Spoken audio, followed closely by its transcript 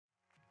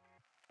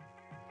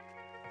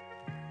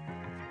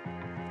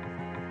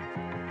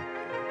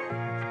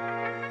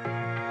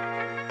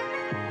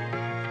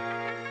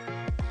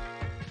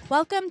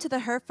Welcome to the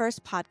Her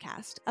First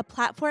podcast, a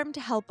platform to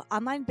help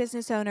online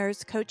business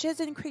owners, coaches,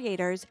 and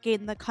creators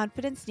gain the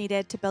confidence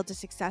needed to build a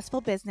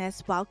successful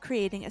business while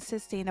creating a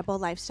sustainable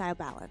lifestyle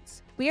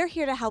balance. We are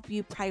here to help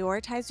you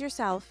prioritize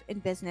yourself in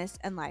business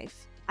and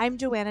life. I'm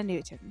Joanna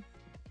Newton.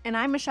 And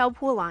I'm Michelle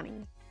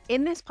Puolani.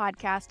 In this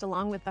podcast,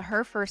 along with the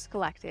Her First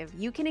Collective,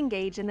 you can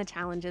engage in the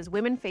challenges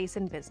women face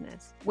in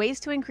business,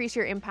 ways to increase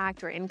your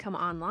impact or income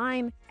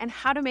online, and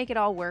how to make it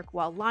all work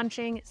while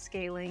launching,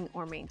 scaling,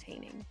 or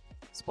maintaining.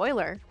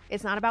 Spoiler,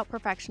 it's not about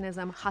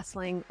perfectionism,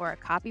 hustling, or a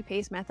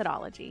copy-paste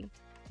methodology.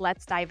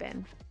 Let's dive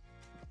in.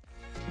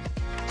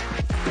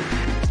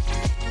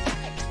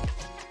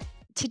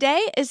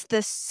 Today is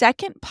the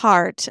second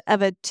part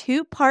of a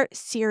two-part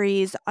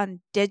series on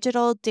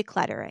digital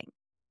decluttering.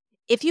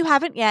 If you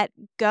haven't yet,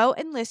 go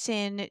and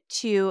listen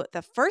to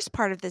the first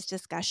part of this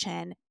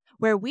discussion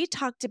where we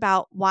talked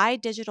about why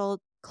digital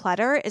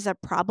clutter is a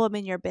problem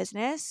in your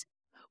business.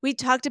 We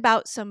talked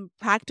about some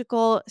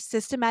practical,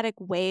 systematic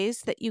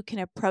ways that you can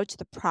approach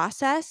the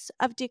process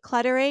of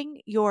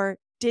decluttering your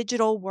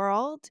digital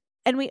world.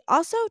 And we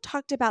also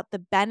talked about the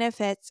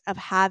benefits of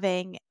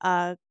having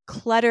a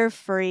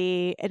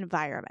clutter-free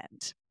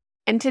environment.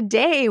 And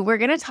today we're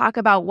going to talk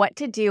about what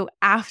to do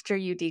after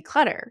you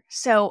declutter.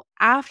 So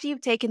after you've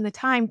taken the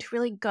time to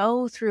really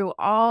go through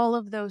all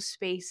of those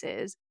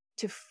spaces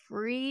to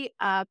free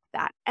up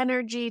that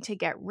energy, to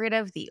get rid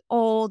of the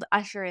old,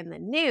 usher in the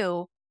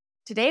new,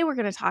 today we're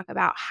going to talk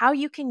about how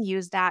you can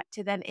use that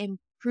to then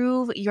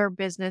improve your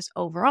business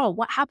overall.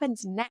 What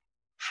happens next?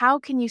 How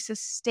can you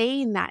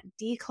sustain that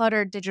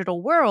decluttered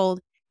digital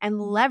world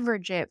and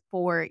leverage it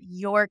for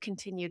your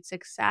continued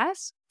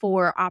success,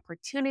 for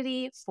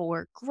opportunity,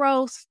 for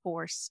growth,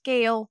 for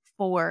scale,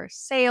 for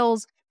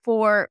sales,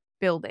 for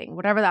building,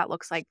 whatever that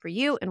looks like for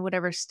you and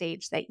whatever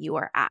stage that you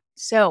are at.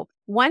 So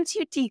once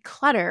you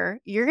declutter,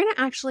 you're going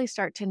to actually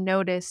start to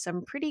notice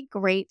some pretty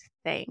great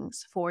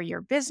things for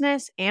your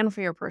business and for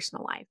your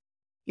personal life.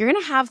 You're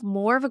going to have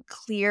more of a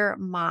clear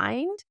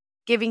mind,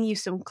 giving you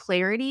some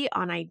clarity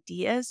on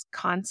ideas,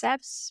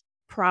 concepts,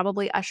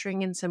 probably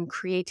ushering in some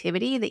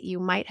creativity that you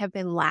might have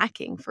been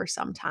lacking for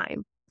some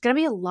time. It's going to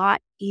be a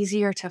lot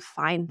easier to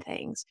find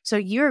things. So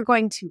you're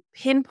going to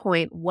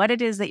pinpoint what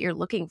it is that you're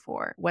looking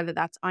for, whether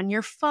that's on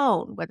your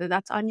phone, whether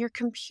that's on your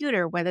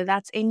computer, whether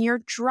that's in your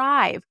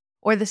drive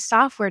or the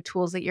software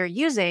tools that you're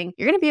using.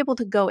 You're going to be able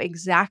to go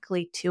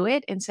exactly to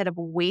it instead of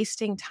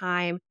wasting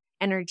time,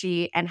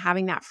 energy, and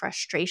having that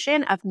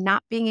frustration of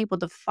not being able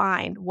to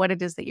find what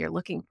it is that you're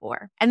looking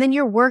for. And then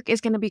your work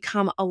is going to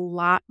become a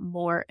lot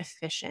more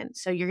efficient.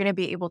 So you're going to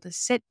be able to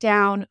sit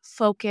down,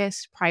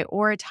 focus,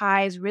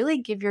 prioritize, really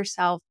give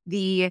yourself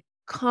the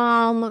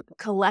calm,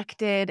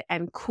 collected,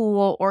 and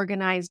cool,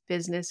 organized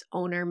business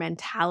owner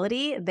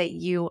mentality that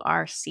you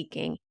are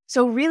seeking.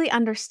 So really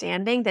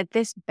understanding that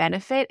this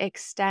benefit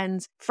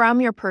extends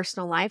from your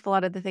personal life, a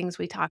lot of the things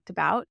we talked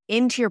about,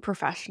 into your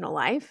professional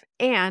life,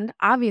 and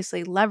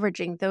obviously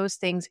leveraging those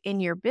things in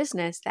your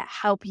business that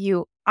help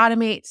you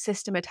automate,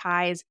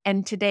 systematize.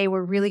 And today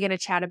we're really going to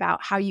chat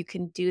about how you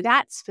can do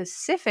that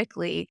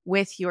specifically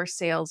with your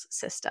sales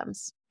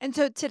systems. And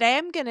so today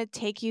I'm going to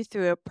take you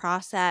through a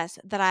process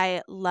that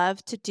I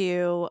love to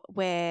do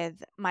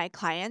with my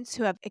clients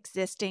who have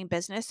existing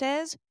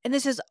businesses. And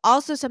this is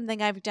also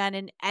something I've done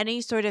in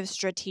any sort of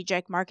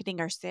strategic marketing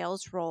or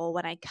sales role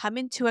when I come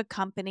into a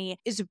company,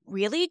 is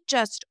really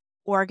just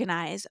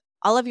organize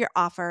all of your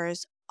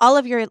offers, all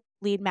of your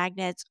lead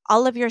magnets,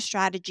 all of your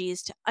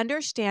strategies to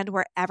understand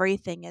where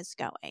everything is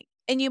going.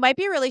 And you might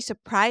be really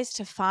surprised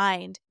to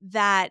find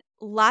that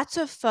lots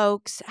of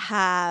folks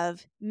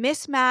have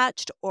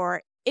mismatched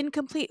or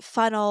incomplete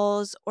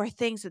funnels or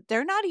things that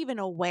they're not even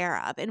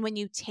aware of. And when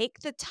you take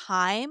the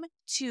time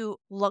to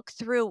look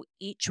through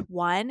each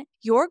one,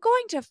 you're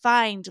going to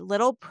find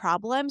little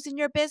problems in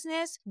your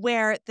business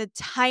where the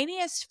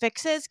tiniest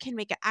fixes can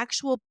make an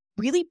actual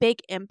really big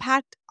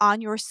impact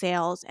on your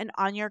sales and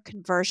on your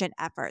conversion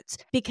efforts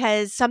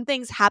because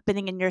something's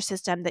happening in your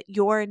system that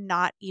you're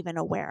not even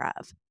aware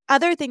of.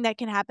 Other thing that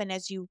can happen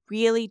as you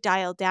really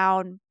dial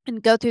down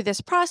and go through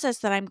this process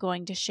that I'm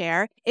going to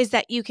share is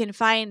that you can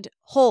find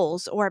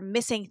holes or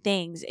missing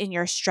things in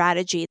your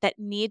strategy that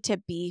need to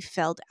be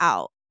filled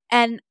out.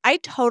 And I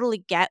totally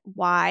get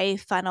why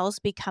funnels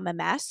become a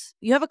mess.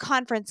 You have a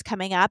conference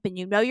coming up and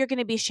you know you're going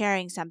to be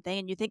sharing something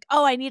and you think,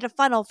 oh, I need a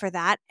funnel for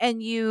that.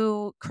 And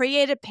you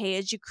create a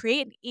page, you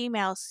create an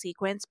email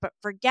sequence, but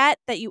forget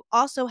that you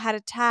also had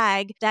a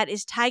tag that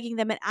is tagging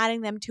them and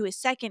adding them to a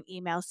second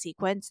email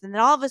sequence. And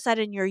then all of a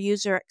sudden your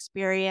user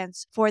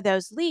experience for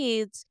those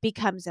leads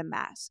becomes a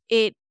mess.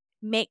 It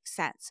makes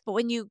sense. But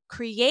when you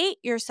create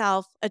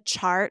yourself a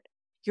chart,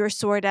 your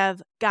sort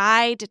of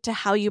guide to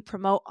how you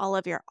promote all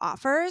of your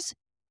offers,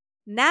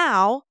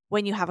 now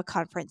when you have a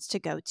conference to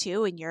go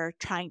to and you're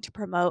trying to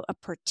promote a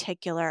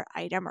particular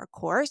item or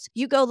course,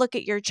 you go look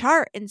at your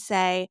chart and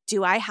say,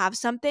 do I have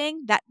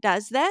something that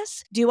does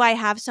this? Do I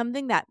have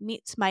something that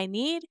meets my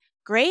need?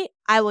 Great,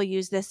 I will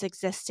use this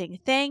existing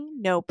thing,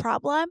 no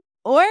problem.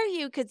 Or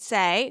you could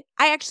say,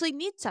 I actually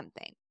need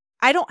something.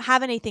 I don't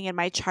have anything in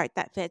my chart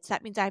that fits.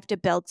 That means I have to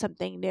build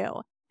something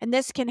new. And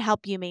this can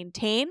help you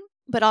maintain,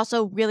 but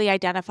also really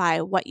identify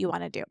what you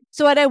want to do.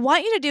 So what I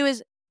want you to do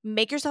is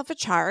make yourself a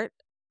chart.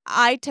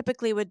 I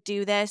typically would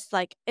do this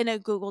like in a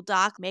Google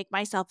Doc, make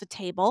myself a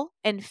table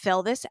and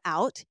fill this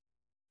out.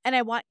 And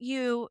I want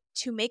you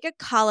to make a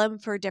column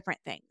for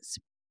different things.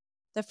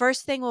 The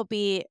first thing will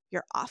be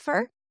your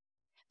offer.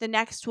 The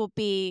next will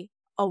be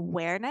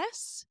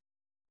awareness.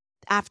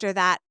 After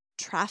that,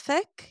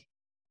 traffic.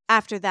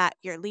 After that,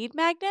 your lead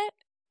magnet.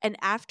 And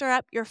after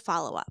up, your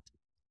follow up.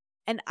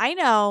 And I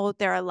know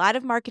there are a lot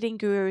of marketing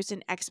gurus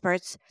and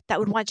experts that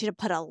would want you to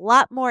put a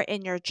lot more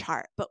in your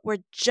chart, but we're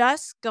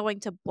just going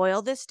to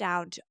boil this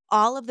down to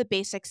all of the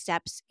basic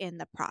steps in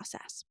the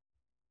process.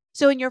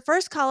 So in your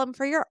first column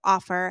for your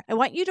offer, I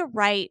want you to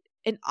write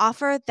an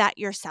offer that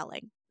you're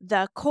selling.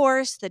 The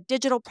course, the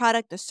digital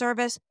product, the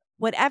service,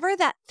 whatever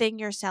that thing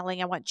you're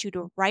selling, I want you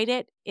to write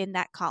it in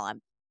that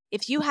column.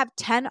 If you have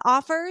 10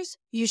 offers,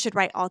 you should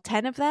write all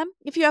 10 of them.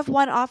 If you have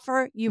one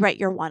offer, you write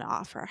your one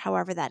offer,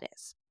 however that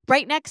is.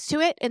 Right next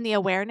to it in the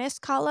awareness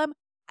column,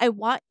 I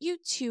want you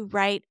to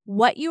write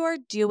what you are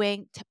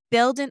doing to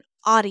build an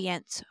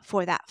audience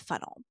for that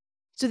funnel.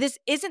 So this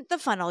isn't the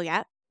funnel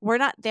yet. We're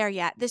not there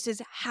yet. This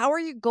is how are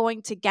you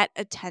going to get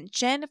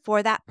attention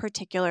for that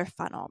particular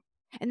funnel?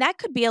 And that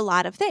could be a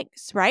lot of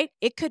things, right?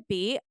 It could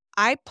be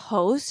I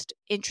post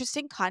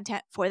interesting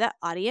content for that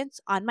audience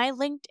on my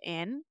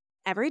LinkedIn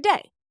every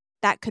day.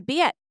 That could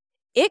be it.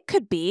 It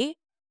could be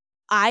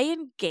I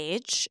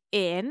engage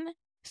in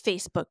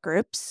Facebook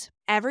groups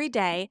every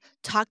day,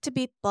 talk to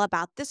people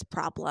about this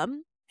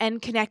problem,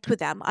 and connect with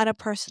them on a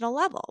personal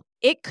level.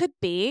 It could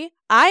be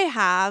I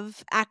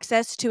have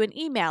access to an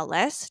email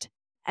list,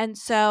 and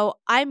so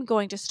I'm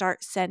going to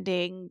start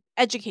sending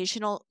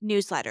educational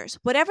newsletters.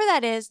 Whatever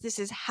that is, this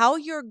is how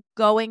you're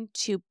going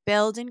to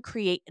build and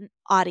create an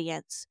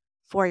audience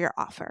for your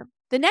offer.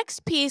 The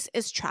next piece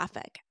is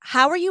traffic.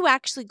 How are you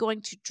actually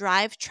going to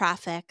drive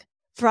traffic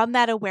from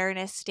that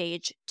awareness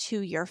stage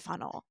to your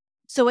funnel?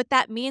 So what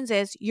that means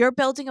is you're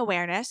building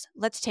awareness.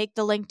 Let's take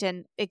the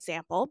LinkedIn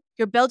example.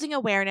 You're building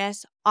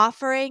awareness,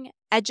 offering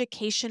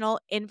educational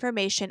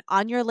information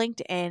on your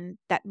LinkedIn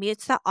that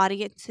meets the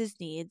audience's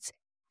needs.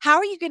 How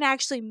are you going to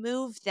actually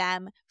move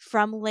them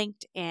from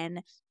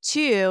LinkedIn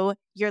to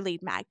your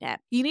lead magnet?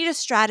 You need a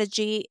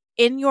strategy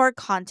in your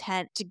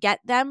content to get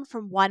them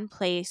from one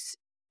place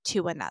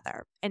to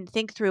another, and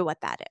think through what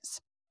that is.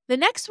 The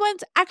next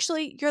one's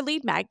actually your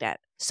lead magnet.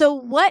 So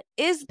what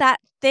is that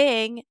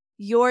thing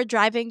you're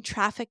driving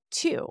traffic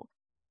to?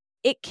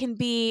 It can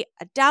be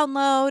a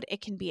download,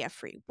 it can be a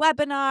free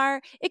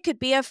webinar, it could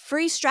be a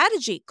free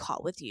strategy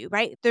call with you,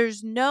 right?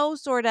 There's no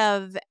sort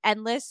of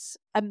endless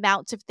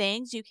amounts of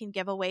things you can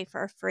give away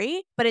for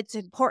free, but it's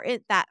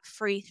important that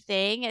free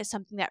thing is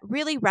something that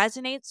really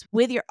resonates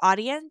with your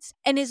audience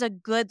and is a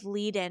good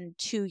lead in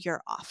to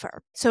your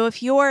offer. So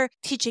if you're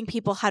teaching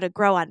people how to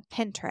grow on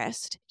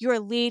Pinterest, your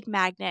lead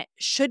magnet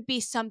should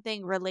be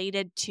something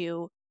related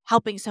to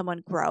helping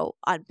someone grow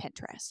on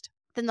Pinterest.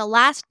 Then the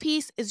last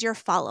piece is your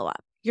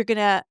follow-up. You're going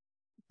to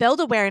build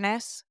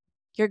awareness.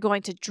 You're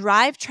going to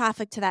drive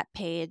traffic to that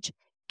page,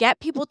 get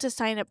people to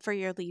sign up for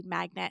your lead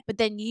magnet, but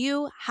then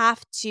you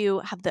have to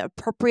have the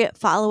appropriate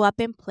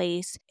follow-up in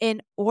place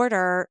in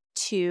order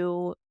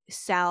to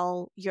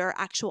sell your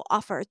actual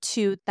offer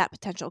to that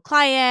potential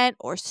client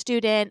or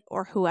student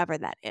or whoever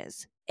that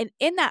is. And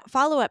in that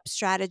follow-up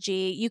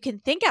strategy, you can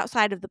think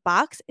outside of the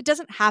box. It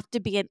doesn't have to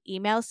be an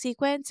email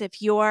sequence.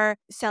 If you're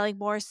selling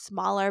more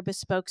smaller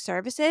bespoke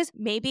services,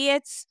 maybe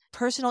it's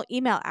personal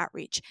email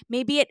outreach.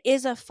 Maybe it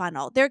is a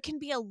funnel. There can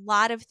be a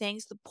lot of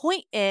things. The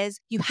point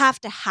is you have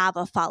to have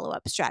a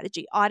follow-up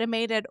strategy,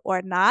 automated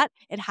or not,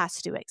 it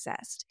has to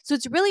exist. So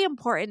it's really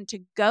important to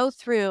go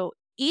through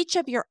each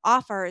of your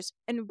offers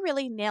and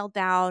really nail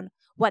down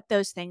what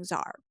those things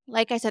are.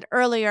 Like I said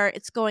earlier,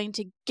 it's going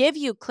to give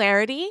you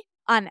clarity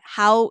on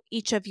how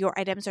each of your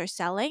items are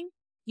selling.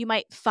 You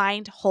might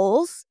find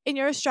holes in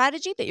your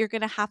strategy that you're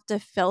going to have to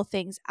fill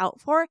things out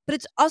for, but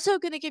it's also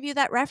going to give you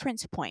that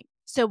reference point.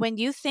 So when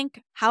you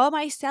think, how am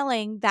I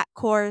selling that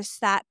course,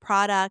 that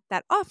product,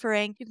 that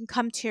offering, you can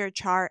come to your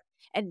chart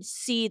and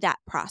see that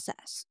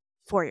process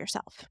for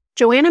yourself.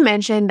 Joanna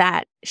mentioned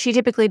that she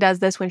typically does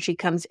this when she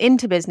comes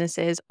into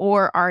businesses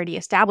or already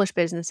established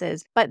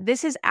businesses, but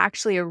this is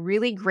actually a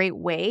really great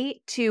way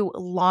to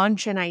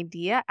launch an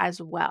idea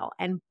as well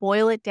and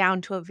boil it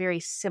down to a very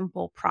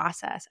simple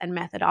process and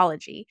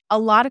methodology. A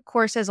lot of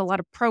courses, a lot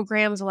of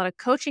programs, a lot of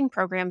coaching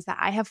programs that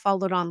I have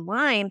followed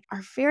online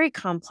are very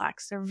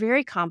complex. They're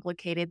very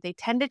complicated. They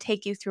tend to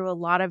take you through a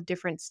lot of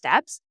different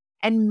steps,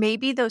 and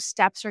maybe those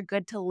steps are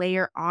good to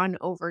layer on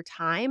over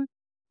time.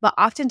 But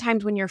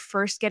oftentimes when you're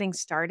first getting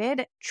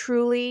started,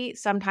 truly,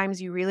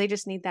 sometimes you really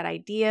just need that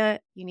idea.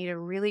 You need a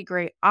really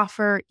great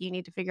offer. You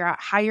need to figure out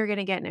how you're going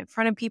to get it in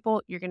front of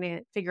people. You're going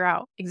to figure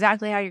out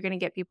exactly how you're going to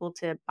get people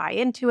to buy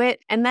into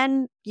it. And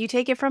then you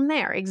take it from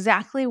there.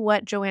 Exactly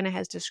what Joanna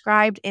has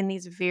described in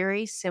these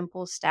very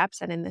simple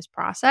steps and in this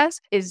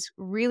process is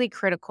really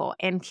critical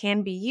and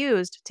can be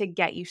used to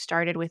get you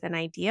started with an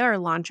idea or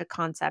launch a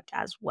concept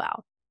as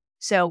well.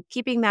 So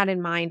keeping that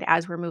in mind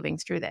as we're moving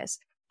through this.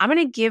 I'm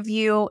going to give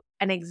you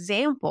an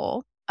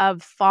example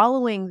of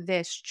following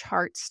this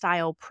chart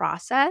style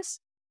process.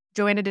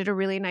 Joanna did a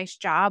really nice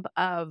job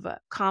of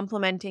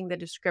complementing the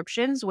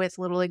descriptions with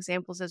little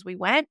examples as we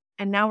went.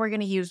 And now we're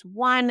going to use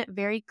one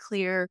very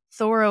clear,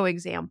 thorough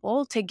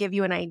example to give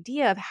you an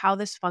idea of how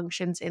this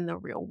functions in the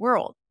real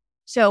world.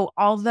 So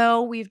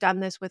although we've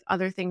done this with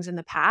other things in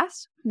the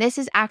past, this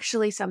is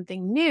actually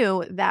something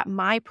new that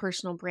my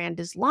personal brand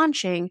is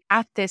launching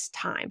at this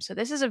time. So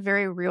this is a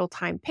very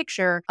real-time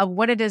picture of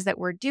what it is that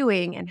we're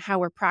doing and how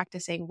we're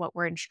practicing what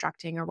we're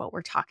instructing or what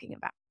we're talking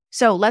about.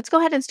 So let's go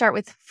ahead and start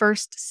with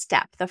first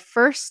step. The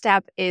first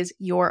step is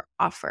your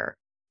offer.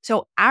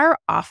 So our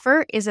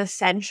offer is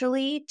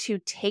essentially to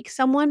take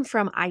someone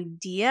from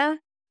idea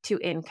to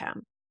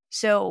income.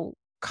 So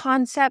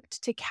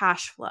concept to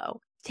cash flow.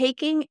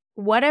 Taking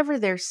whatever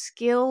their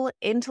skill,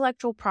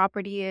 intellectual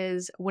property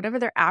is, whatever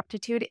their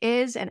aptitude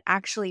is, and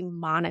actually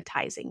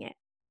monetizing it.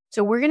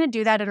 So we're going to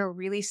do that in a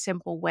really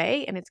simple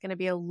way, and it's going to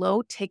be a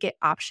low ticket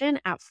option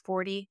at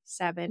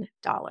 $47.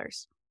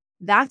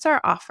 That's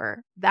our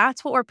offer.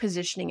 That's what we're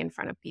positioning in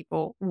front of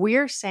people.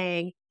 We're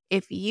saying,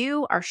 if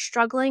you are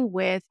struggling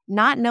with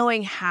not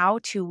knowing how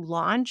to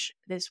launch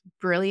this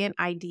brilliant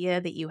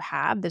idea that you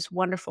have, this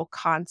wonderful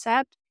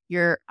concept,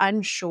 you're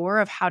unsure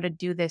of how to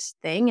do this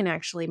thing and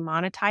actually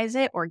monetize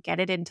it or get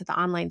it into the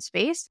online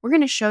space, we're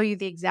going to show you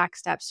the exact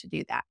steps to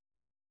do that.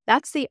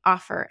 That's the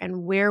offer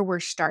and where we're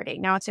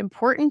starting. Now, it's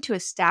important to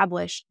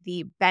establish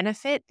the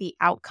benefit, the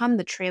outcome,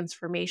 the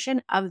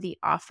transformation of the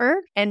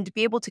offer, and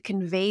be able to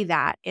convey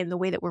that in the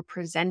way that we're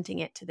presenting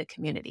it to the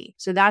community.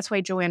 So that's why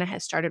Joanna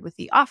has started with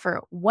the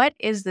offer. What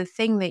is the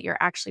thing that you're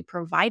actually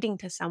providing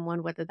to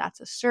someone, whether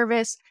that's a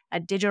service, a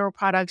digital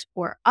product,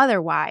 or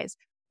otherwise,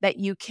 that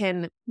you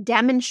can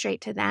demonstrate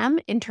to them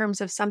in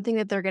terms of something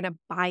that they're going to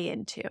buy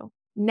into?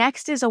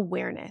 Next is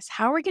awareness.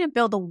 How are we going to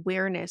build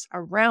awareness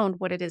around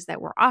what it is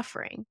that we're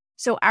offering?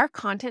 So our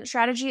content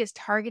strategy is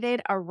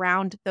targeted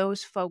around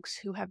those folks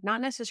who have not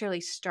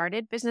necessarily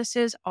started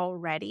businesses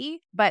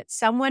already, but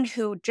someone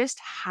who just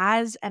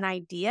has an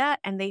idea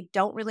and they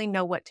don't really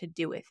know what to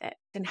do with it.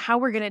 And how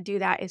we're going to do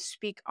that is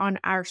speak on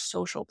our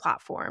social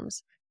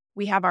platforms.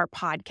 We have our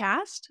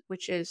podcast,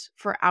 which is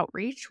for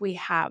outreach. We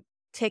have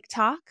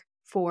TikTok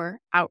for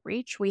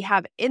outreach. We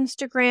have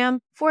Instagram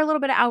for a little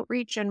bit of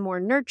outreach and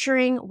more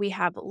nurturing. We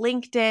have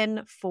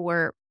LinkedIn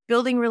for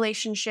building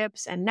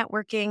relationships and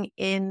networking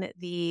in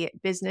the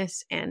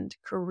business and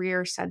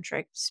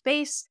career-centric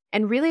space,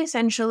 and really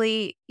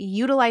essentially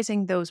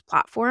utilizing those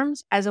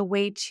platforms as a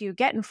way to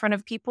get in front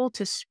of people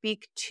to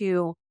speak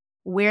to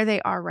where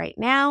they are right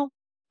now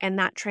and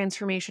that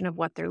transformation of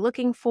what they're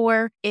looking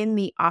for in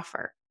the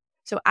offer.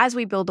 So as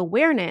we build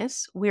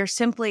awareness, we're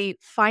simply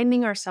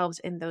finding ourselves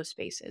in those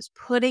spaces,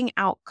 putting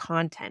out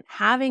content,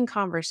 having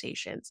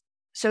conversations.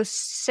 So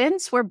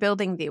since we're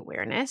building the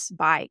awareness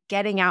by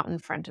getting out in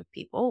front of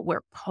people,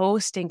 we're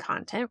posting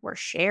content, we're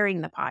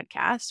sharing the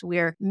podcast,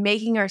 we're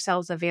making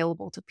ourselves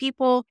available to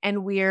people,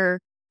 and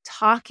we're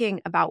talking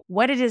about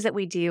what it is that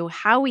we do,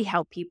 how we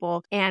help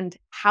people, and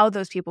how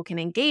those people can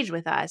engage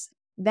with us.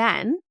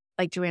 Then,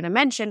 like Joanna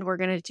mentioned, we're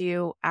going to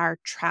do our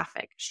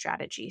traffic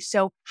strategy.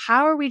 So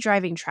how are we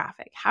driving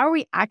traffic? How are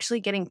we actually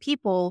getting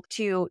people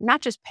to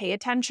not just pay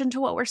attention to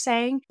what we're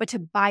saying, but to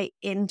buy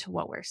into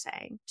what we're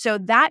saying? So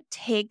that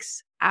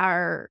takes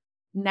our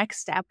next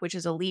step, which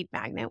is a lead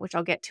magnet, which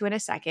I'll get to in a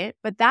second,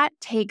 but that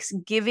takes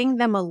giving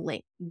them a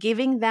link,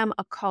 giving them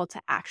a call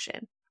to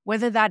action,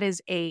 whether that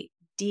is a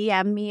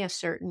DM me a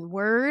certain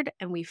word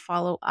and we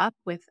follow up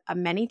with a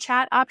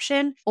ManyChat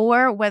option,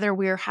 or whether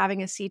we're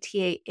having a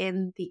CTA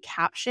in the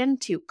caption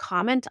to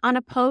comment on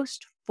a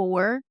post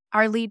for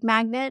our lead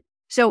magnet.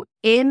 So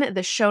in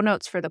the show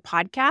notes for the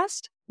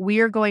podcast,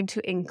 we are going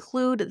to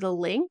include the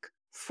link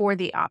for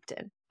the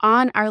opt-in.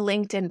 On our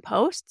LinkedIn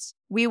posts,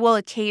 we will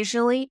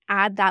occasionally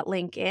add that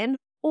link in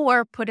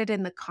or put it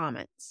in the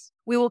comments.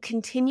 We will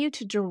continue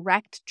to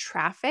direct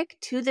traffic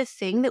to the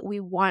thing that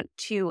we want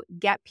to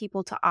get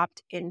people to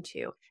opt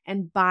into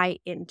and buy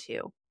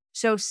into.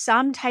 So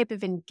some type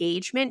of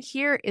engagement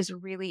here is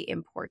really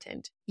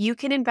important. You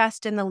can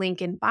invest in the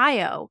link in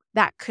bio.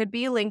 That could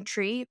be a link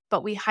tree,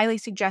 but we highly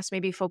suggest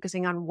maybe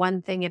focusing on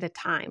one thing at a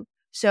time.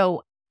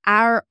 So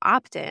our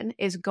opt-in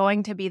is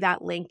going to be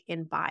that link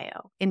in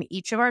bio in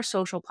each of our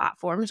social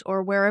platforms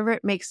or wherever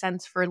it makes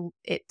sense for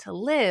it to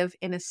live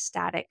in a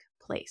static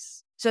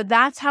place. So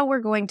that's how we're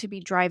going to be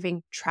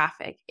driving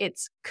traffic.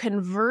 It's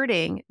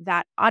converting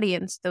that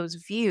audience, those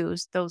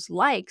views, those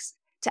likes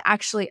to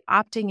actually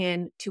opting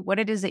in to what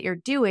it is that you're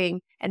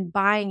doing and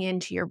buying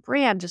into your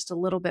brand just a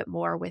little bit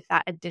more with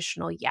that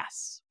additional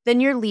yes. Then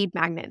your lead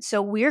magnet.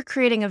 So we're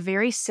creating a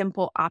very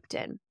simple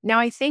opt-in. Now,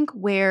 I think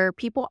where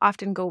people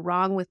often go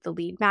wrong with the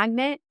lead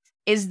magnet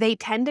is they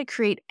tend to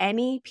create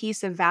any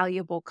piece of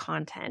valuable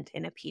content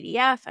in a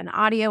PDF, an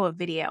audio, a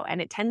video,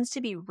 and it tends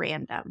to be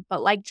random.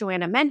 But like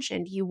Joanna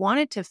mentioned, you want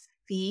it to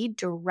feed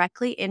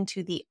directly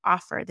into the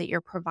offer that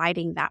you're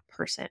providing that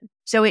person.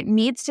 So it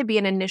needs to be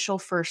an initial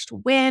first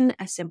win,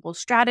 a simple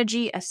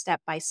strategy, a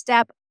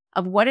step-by-step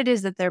of what it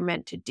is that they're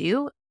meant to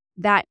do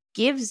that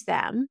gives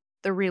them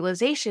the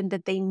realization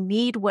that they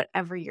need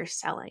whatever you're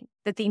selling,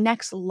 that the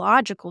next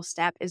logical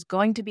step is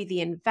going to be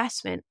the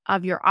investment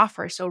of your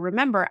offer. So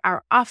remember,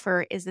 our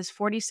offer is this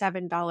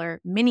 $47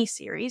 mini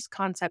series,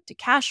 Concept to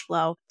Cash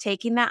Flow,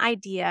 taking that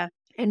idea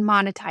and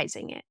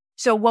monetizing it.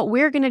 So what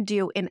we're going to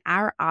do in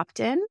our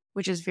opt-in,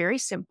 which is very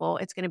simple,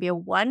 it's going to be a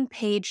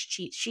one-page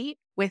cheat sheet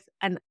with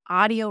an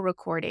audio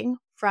recording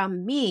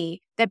from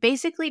me that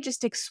basically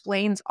just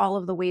explains all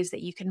of the ways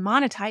that you can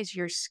monetize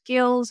your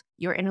skills,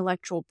 your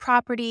intellectual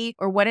property,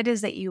 or what it is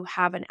that you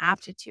have an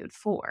aptitude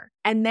for.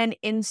 And then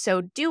in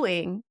so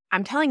doing,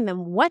 I'm telling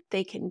them what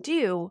they can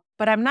do,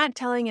 but I'm not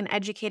telling and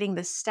educating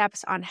the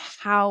steps on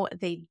how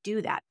they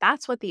do that.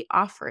 That's what the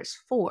offer is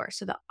for.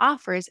 So the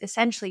offer is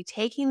essentially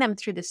taking them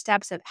through the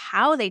steps of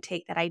how they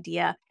take that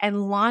idea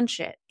and launch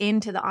it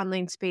into the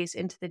online space,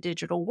 into the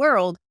digital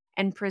world,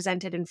 and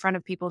present it in front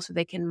of people so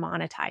they can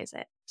monetize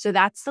it. So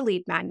that's the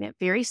lead magnet.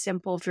 Very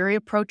simple, very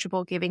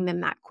approachable, giving them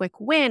that quick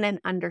win and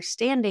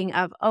understanding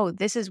of, oh,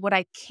 this is what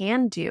I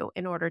can do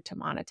in order to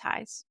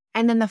monetize.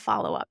 And then the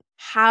follow-up,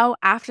 how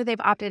after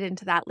they've opted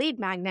into that lead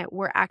magnet,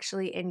 we're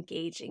actually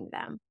engaging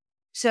them.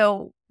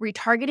 So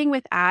retargeting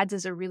with ads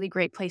is a really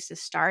great place to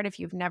start if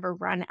you've never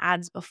run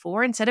ads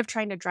before. Instead of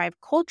trying to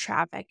drive cold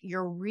traffic,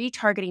 you're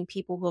retargeting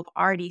people who have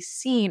already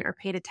seen or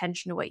paid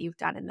attention to what you've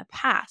done in the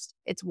past.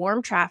 It's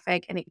warm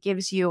traffic and it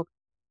gives you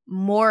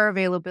more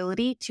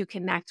availability to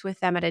connect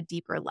with them at a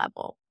deeper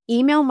level.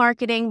 Email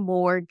marketing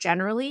more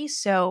generally,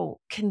 so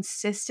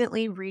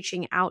consistently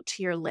reaching out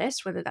to your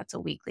list, whether that's a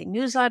weekly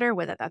newsletter,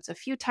 whether that's a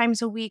few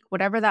times a week,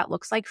 whatever that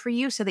looks like for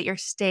you, so that you're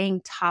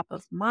staying top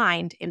of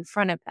mind in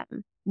front of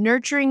them.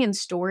 Nurturing in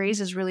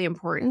stories is really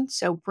important.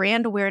 So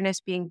brand awareness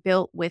being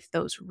built with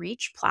those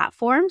reach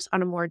platforms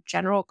on a more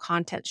general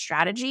content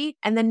strategy,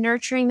 and then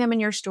nurturing them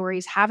in your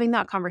stories, having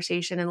that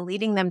conversation and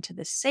leading them to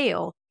the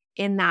sale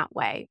in that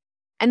way.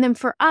 And then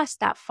for us,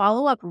 that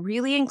follow-up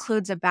really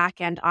includes a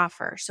back-end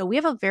offer. So we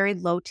have a very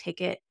low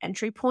ticket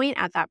entry point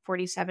at that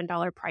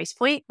 $47 price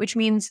point, which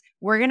means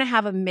we're going to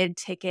have a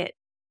mid-ticket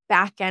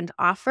back-end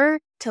offer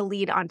to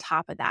lead on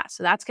top of that.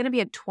 So that's going to be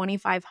a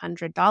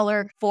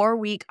 $2,500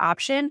 4-week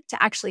option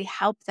to actually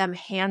help them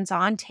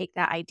hands-on take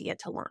that idea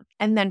to launch.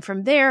 And then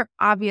from there,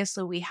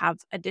 obviously, we have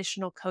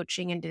additional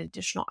coaching and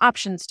additional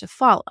options to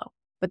follow.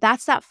 But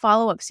that's that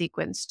follow-up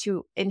sequence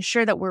to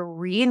ensure that we're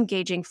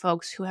re-engaging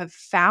folks who have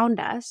found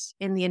us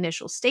in the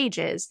initial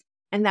stages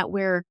and that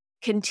we're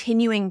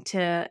continuing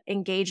to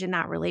engage in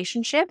that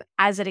relationship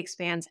as it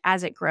expands,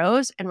 as it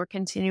grows, and we're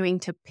continuing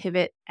to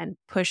pivot and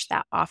push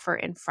that offer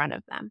in front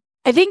of them.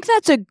 I think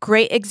that's a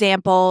great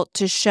example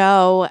to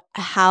show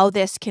how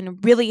this can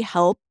really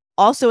help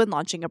also in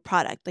launching a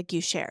product like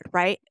you shared,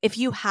 right? If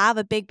you have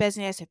a big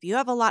business, if you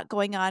have a lot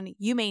going on,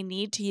 you may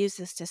need to use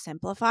this to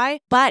simplify.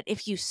 But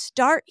if you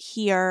start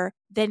here,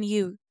 then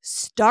you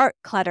start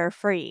clutter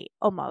free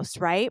almost,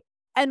 right?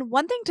 And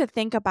one thing to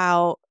think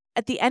about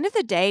at the end of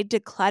the day,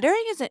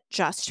 decluttering isn't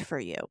just for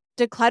you.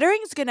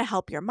 Decluttering is going to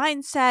help your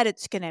mindset.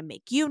 It's going to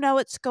make you know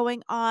what's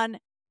going on.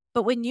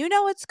 But when you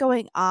know what's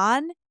going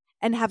on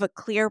and have a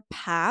clear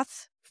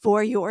path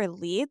for your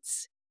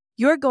leads,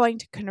 you're going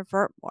to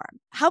convert more.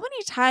 How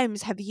many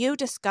times have you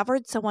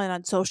discovered someone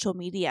on social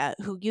media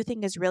who you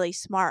think is really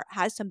smart,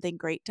 has something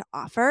great to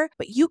offer,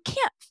 but you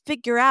can't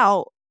figure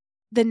out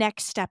the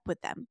next step with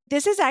them?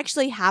 This is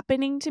actually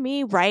happening to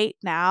me right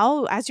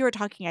now. As you were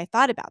talking, I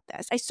thought about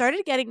this. I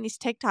started getting these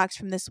TikToks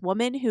from this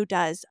woman who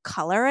does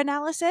color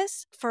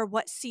analysis for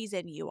what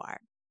season you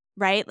are,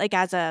 right? Like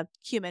as a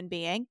human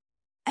being.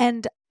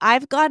 And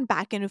I've gone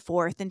back and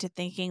forth into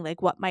thinking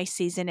like what my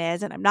season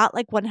is, and I'm not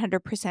like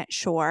 100%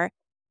 sure.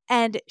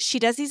 And she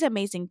does these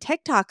amazing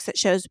TikToks that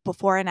shows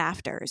before and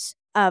afters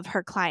of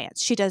her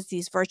clients. She does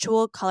these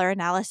virtual color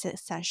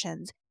analysis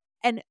sessions,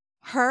 and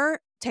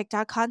her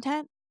TikTok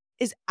content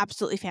is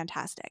absolutely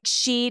fantastic.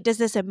 She does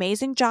this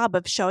amazing job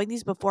of showing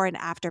these before and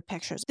after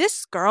pictures.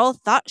 This girl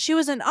thought she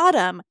was in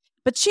autumn,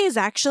 but she is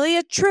actually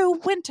a true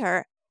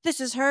winter. This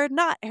is her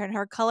not in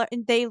her color,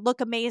 and they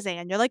look amazing.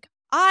 And you're like,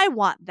 I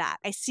want that.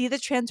 I see the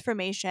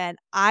transformation.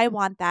 I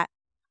want that.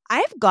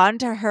 I've gone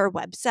to her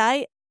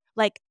website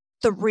like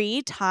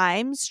 3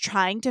 times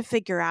trying to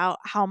figure out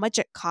how much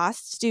it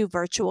costs to do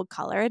virtual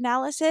color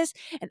analysis,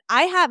 and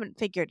I haven't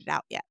figured it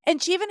out yet.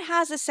 And she even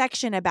has a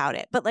section about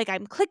it, but like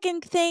I'm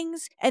clicking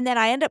things and then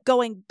I end up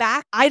going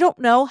back. I don't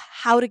know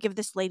how to give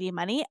this lady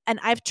money, and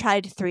I've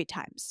tried 3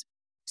 times.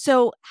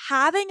 So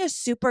having a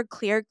super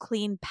clear,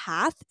 clean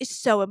path is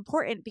so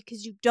important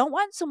because you don't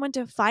want someone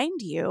to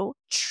find you,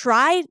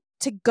 try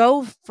to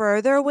go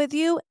further with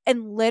you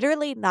and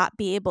literally not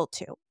be able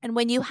to. And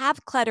when you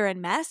have clutter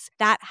and mess,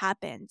 that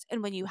happens.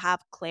 And when you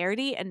have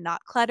clarity and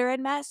not clutter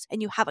and mess,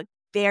 and you have a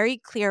very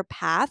clear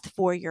path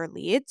for your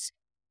leads,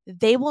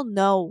 they will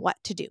know what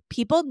to do.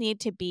 People need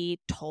to be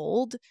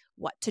told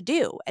what to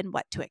do and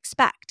what to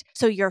expect.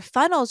 So your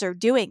funnels are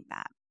doing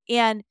that.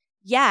 And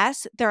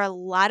yes, there are a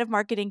lot of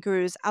marketing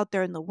gurus out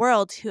there in the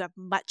world who have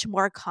much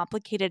more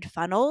complicated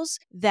funnels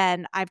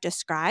than I've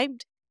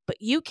described, but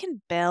you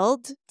can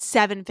build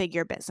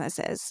 7-figure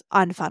businesses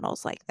on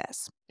funnels like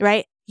this,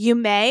 right? You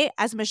may,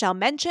 as Michelle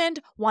mentioned,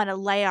 want to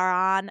layer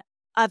on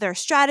other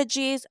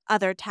strategies,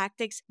 other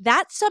tactics.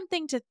 That's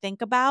something to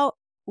think about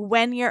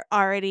when you're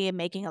already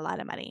making a lot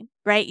of money,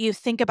 right? You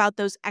think about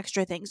those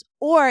extra things.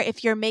 Or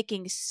if you're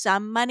making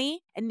some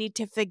money and need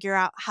to figure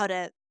out how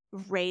to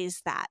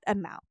raise that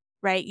amount,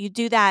 right? You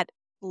do that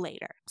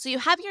later. So you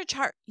have your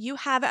chart, you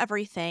have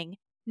everything.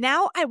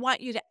 Now I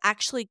want you to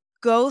actually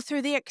go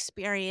through the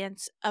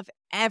experience of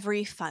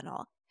every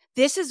funnel.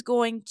 This is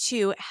going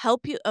to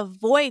help you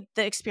avoid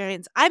the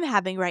experience I'm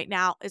having right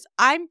now is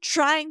I'm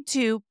trying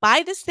to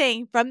buy this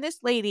thing from this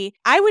lady.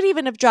 I would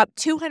even have dropped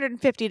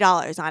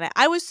 $250 on it.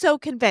 I was so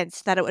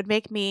convinced that it would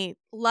make me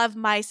love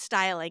my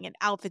styling and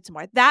outfits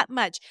more. That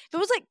much. If it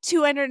was like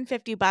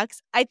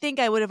 $250, I think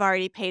I would have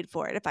already paid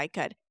for it if I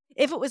could.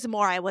 If it was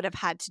more, I would have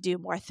had to do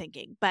more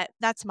thinking, but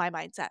that's my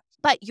mindset.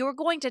 But you're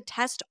going to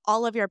test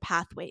all of your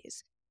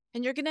pathways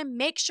and you're going to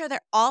make sure they're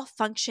all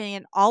functioning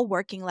and all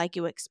working like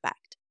you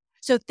expect.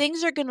 So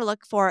things are going to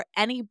look for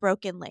any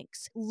broken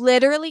links.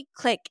 Literally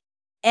click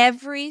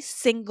every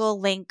single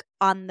link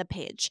on the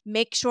page.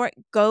 Make sure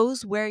it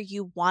goes where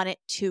you want it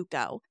to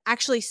go.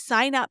 Actually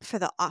sign up for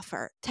the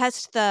offer.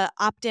 Test the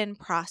opt-in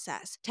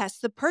process.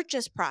 Test the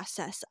purchase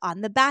process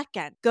on the back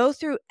end. Go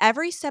through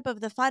every step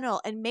of the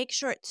funnel and make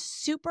sure it's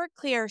super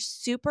clear,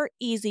 super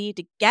easy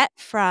to get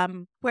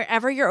from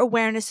wherever your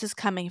awareness is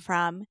coming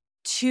from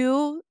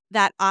to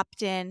that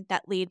opt-in,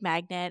 that lead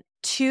magnet,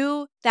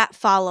 to that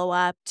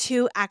follow-up,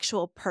 to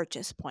actual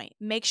purchase point.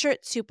 Make sure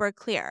it's super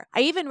clear.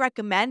 I even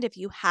recommend if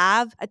you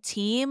have a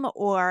team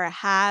or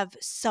have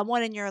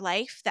someone in your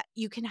life that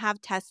you can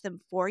have test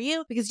them for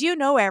you because you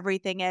know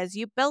everything is,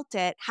 you built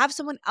it, have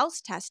someone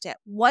else test it.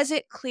 Was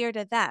it clear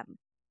to them?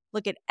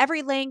 Look at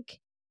every link,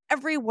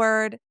 every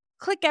word,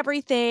 click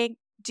everything,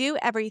 do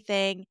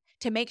everything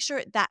to make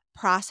sure that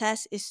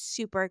process is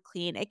super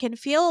clean. It can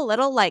feel a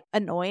little like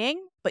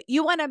annoying, but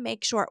you want to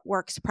make sure it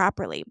works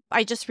properly.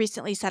 I just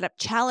recently set up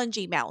challenge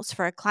emails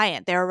for a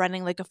client. They were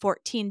running like a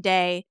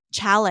 14-day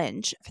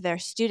challenge for their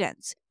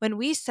students. When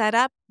we set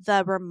up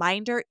the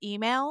reminder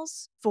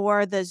emails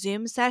for the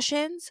Zoom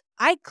sessions,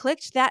 I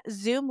clicked that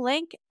Zoom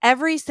link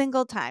every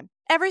single time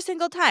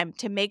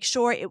to make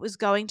sure it was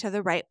going to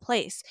the right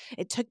place.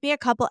 It took me a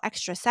couple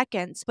extra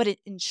seconds, but it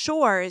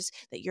ensures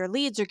that your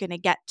leads are going to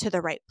get to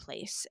the right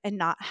place and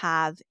not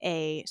have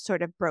a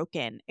sort of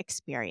broken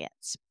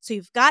experience. So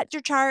you've got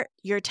your chart,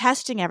 you're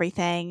testing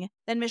everything.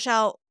 Then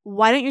Michelle,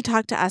 why don't you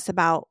talk to us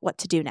about what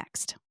to do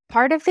next?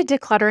 Part of the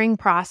decluttering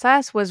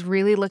process was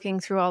really looking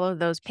through all of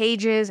those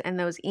pages and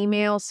those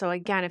emails. So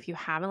again, if you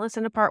haven't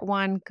listened to part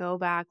 1, go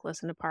back,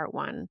 listen to part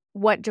 1.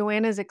 What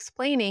Joanna's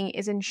explaining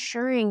is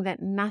ensuring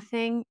that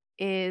nothing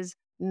is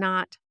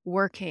not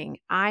working.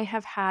 I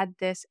have had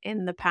this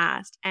in the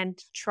past, and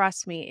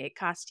trust me, it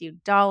costs you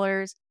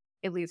dollars.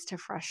 It leads to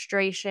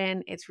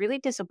frustration. It's really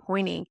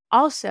disappointing.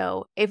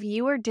 Also, if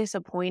you are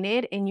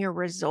disappointed in your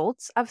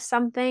results of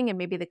something and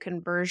maybe the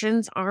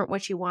conversions aren't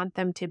what you want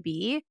them to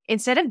be,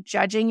 instead of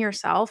judging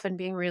yourself and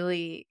being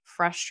really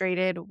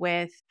frustrated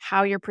with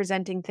how you're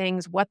presenting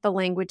things, what the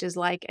language is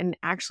like, and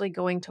actually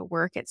going to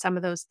work at some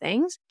of those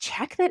things,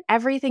 check that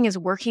everything is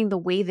working the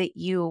way that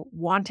you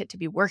want it to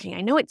be working. I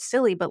know it's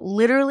silly, but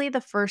literally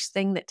the first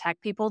thing that tech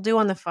people do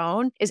on the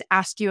phone is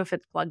ask you if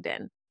it's plugged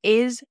in.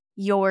 Is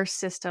your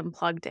system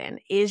plugged in?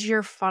 Is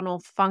your funnel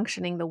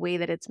functioning the way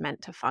that it's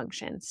meant to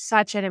function?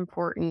 Such an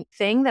important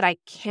thing that I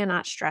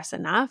cannot stress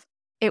enough.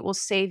 It will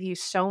save you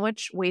so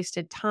much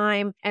wasted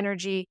time,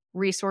 energy,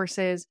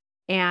 resources,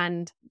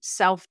 and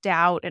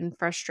self-doubt and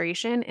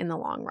frustration in the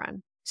long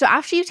run. So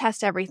after you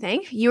test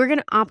everything, you are going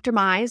to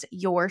optimize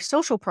your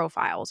social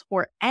profiles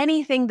or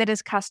anything that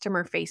is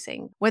customer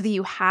facing. Whether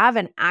you have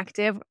an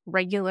active,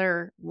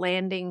 regular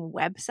landing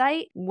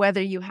website,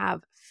 whether you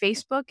have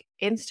Facebook,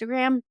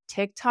 Instagram,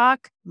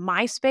 TikTok,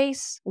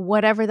 MySpace,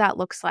 whatever that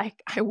looks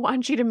like, I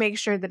want you to make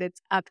sure that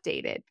it's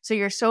updated. So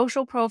your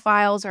social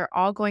profiles are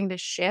all going to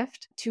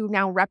shift to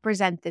now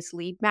represent this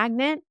lead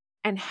magnet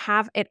and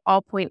have it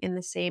all point in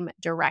the same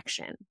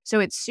direction. So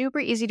it's super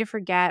easy to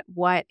forget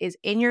what is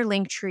in your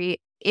link tree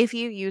if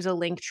you use a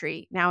link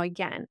tree. Now,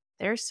 again,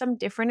 there's some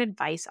different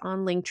advice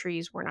on link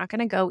trees. We're not going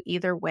to go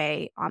either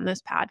way on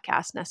this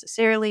podcast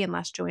necessarily,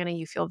 unless, Joanna,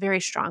 you feel very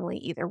strongly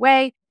either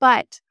way.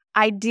 But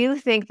I do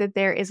think that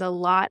there is a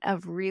lot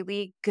of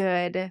really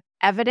good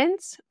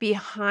evidence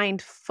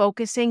behind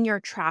focusing your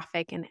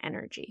traffic and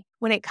energy.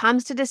 When it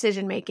comes to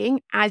decision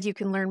making, as you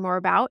can learn more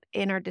about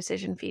in our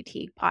Decision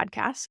Fatigue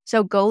podcast.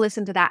 So go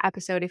listen to that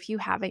episode if you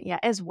haven't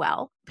yet as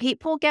well.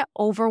 People get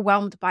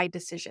overwhelmed by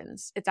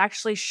decisions. It's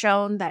actually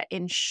shown that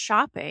in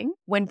shopping,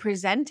 when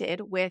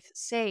presented with,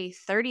 say,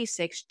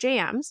 36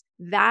 jams,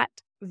 that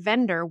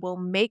vendor will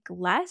make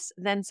less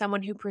than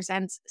someone who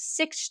presents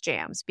 6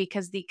 jams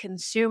because the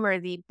consumer,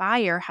 the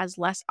buyer, has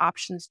less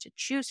options to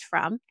choose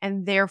from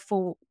and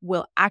therefore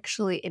will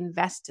actually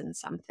invest in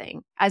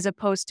something as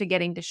opposed to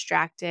getting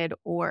distracted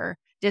or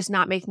just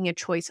not making a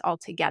choice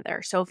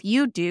altogether. So if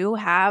you do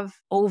have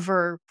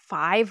over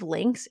 5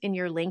 links in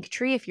your link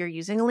tree, if you're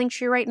using a link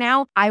tree right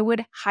now, I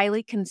would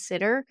highly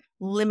consider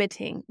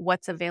limiting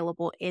what's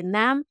available in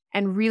them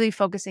and really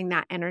focusing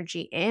that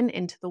energy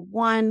into the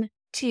 1,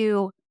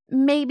 2,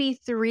 maybe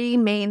 3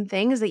 main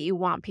things that you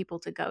want people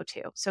to go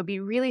to. So be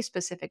really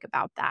specific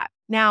about that.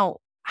 Now,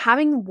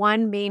 having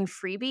one main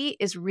freebie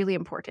is really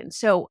important.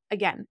 So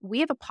again, we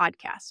have a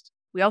podcast.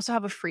 We also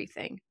have a free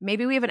thing.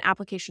 Maybe we have an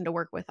application to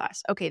work with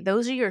us. Okay,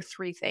 those are your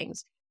 3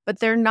 things, but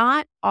they're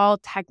not all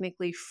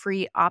technically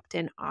free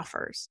opt-in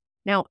offers.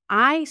 Now,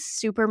 I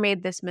super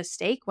made this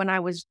mistake when I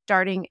was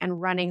starting and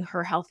running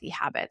Her Healthy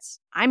Habits.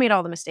 I made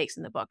all the mistakes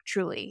in the book,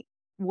 truly,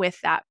 with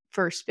that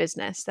first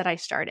business that I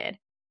started.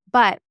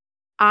 But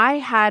I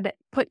had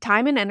put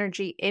time and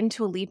energy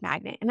into a lead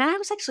magnet, and that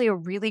was actually a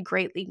really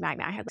great lead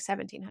magnet. I had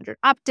 1,700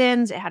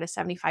 opt-ins. It had a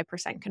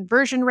 75%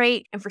 conversion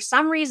rate. And for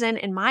some reason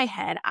in my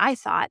head, I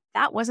thought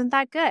that wasn't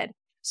that good.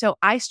 So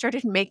I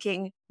started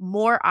making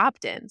more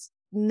opt-ins,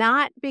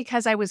 not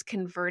because I was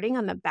converting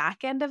on the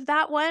back end of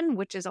that one,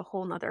 which is a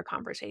whole nother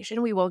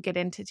conversation we will get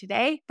into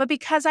today, but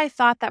because I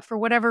thought that for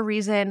whatever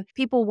reason,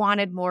 people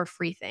wanted more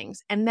free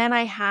things. And then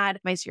I had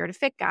my Zero to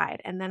Fit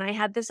guide, and then I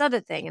had this other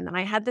thing, and then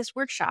I had this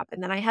workshop,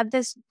 and then I had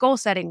this goal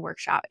setting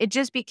workshop. It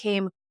just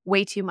became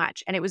way too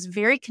much. And it was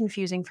very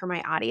confusing for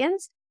my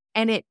audience.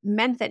 And it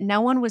meant that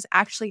no one was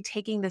actually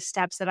taking the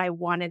steps that I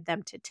wanted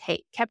them to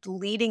take, kept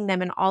leading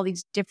them in all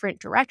these different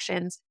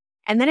directions.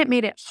 And then it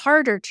made it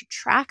harder to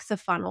track the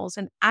funnels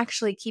and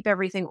actually keep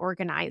everything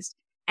organized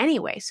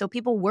anyway. So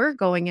people were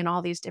going in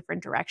all these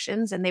different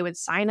directions and they would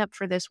sign up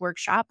for this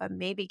workshop and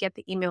maybe get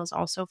the emails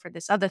also for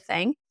this other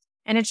thing.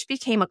 And it just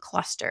became a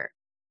cluster.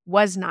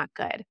 Was not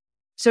good.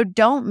 So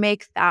don't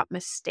make that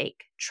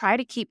mistake. Try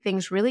to keep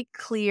things really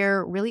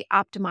clear, really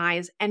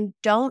optimized, and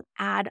don't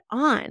add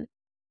on.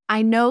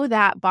 I know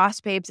that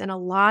Boss Babes and a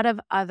lot of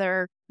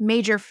other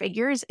major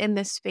figures in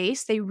this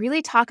space, they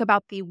really talk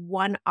about the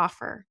one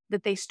offer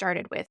that they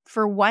started with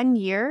for 1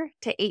 year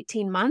to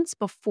 18 months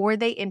before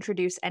they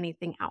introduce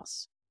anything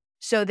else.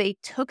 So they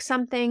took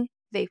something,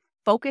 they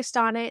focused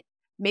on it,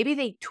 maybe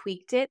they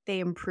tweaked it,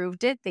 they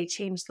improved it, they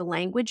changed the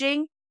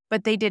languaging,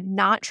 but they did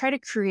not try to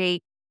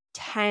create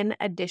 10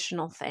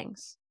 additional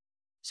things.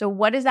 So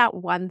what is that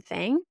one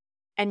thing?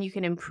 And you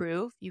can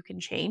improve, you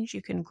can change,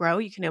 you can grow,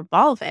 you can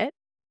evolve it,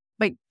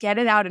 but get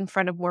it out in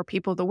front of more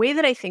people. The way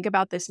that I think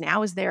about this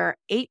now is there are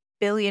 8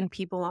 billion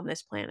people on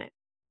this planet.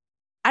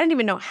 I don't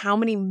even know how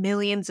many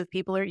millions of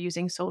people are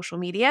using social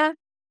media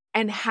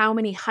and how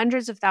many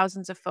hundreds of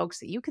thousands of folks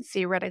that you could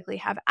theoretically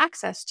have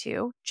access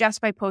to just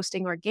by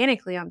posting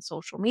organically on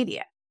social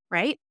media,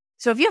 right?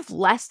 So if you have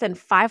less than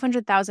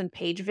 500,000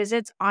 page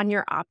visits on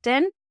your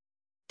opt-in,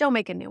 don't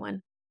make a new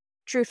one.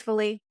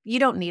 Truthfully, you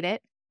don't need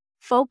it.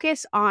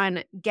 Focus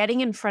on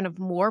getting in front of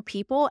more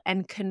people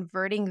and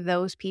converting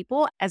those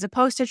people as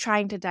opposed to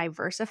trying to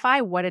diversify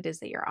what it is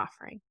that you're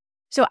offering.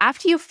 So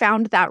after you've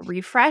found that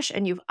refresh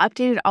and you've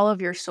updated all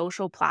of your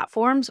social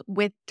platforms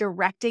with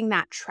directing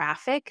that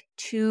traffic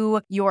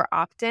to your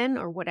opt-in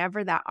or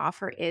whatever that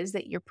offer is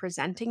that you're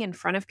presenting in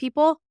front of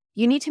people,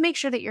 you need to make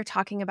sure that you're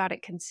talking about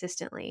it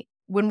consistently.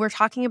 When we're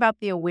talking about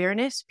the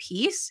awareness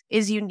piece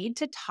is you need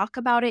to talk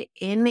about it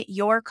in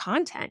your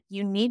content.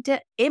 You need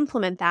to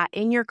implement that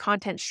in your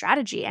content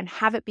strategy and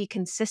have it be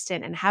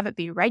consistent and have it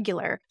be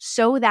regular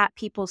so that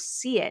people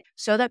see it,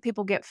 so that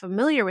people get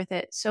familiar with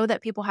it, so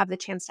that people have the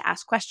chance to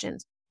ask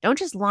questions. Don't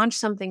just launch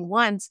something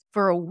once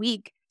for a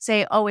week,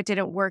 say, oh, it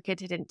didn't work, it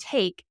didn't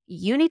take.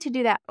 You need to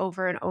do that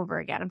over and over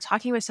again. I'm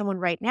talking with someone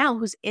right now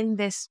who's in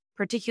this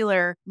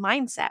particular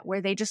mindset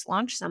where they just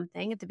launched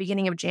something at the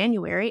beginning of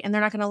January and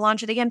they're not going to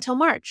launch it again until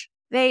March.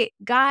 They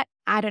got,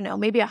 I don't know,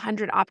 maybe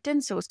 100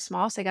 opt-ins. So it was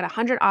small. So they got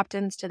 100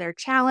 opt-ins to their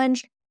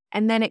challenge.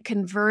 And then it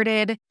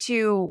converted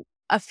to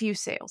a few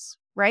sales,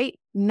 right?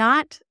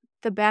 Not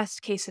the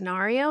best case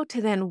scenario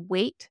to then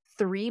wait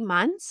 3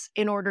 months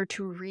in order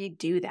to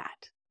redo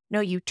that. No,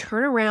 you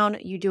turn around,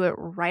 you do it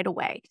right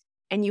away.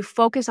 And you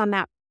focus on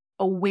that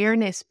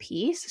awareness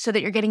piece so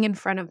that you're getting in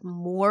front of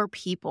more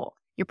people.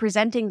 You're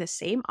presenting the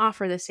same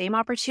offer, the same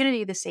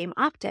opportunity, the same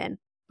opt-in,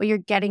 but you're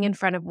getting in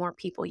front of more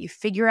people. You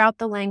figure out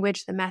the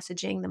language, the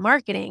messaging, the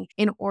marketing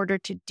in order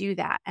to do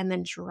that and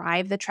then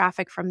drive the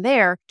traffic from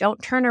there.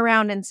 Don't turn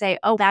around and say,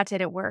 oh, that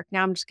didn't work.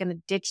 Now I'm just going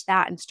to ditch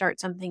that and start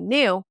something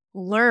new.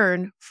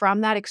 Learn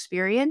from that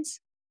experience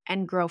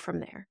and grow from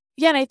there.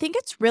 Yeah, and I think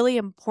it's really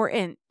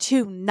important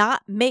to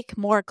not make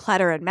more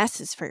clutter and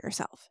messes for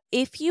yourself.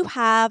 If you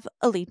have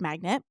a lead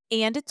magnet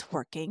and it's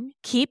working,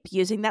 keep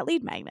using that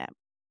lead magnet.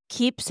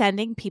 Keep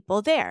sending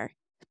people there.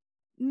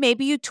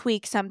 Maybe you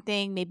tweak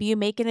something, maybe you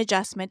make an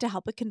adjustment to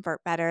help it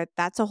convert better.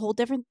 That's a whole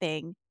different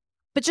thing.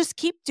 But just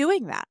keep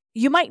doing that.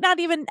 You might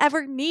not even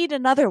ever need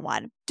another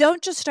one.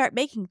 Don't just start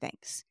making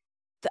things.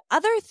 The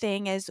other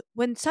thing is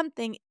when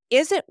something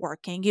isn't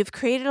working, you've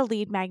created a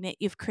lead magnet,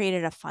 you've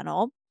created a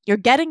funnel, you're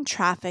getting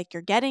traffic,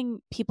 you're getting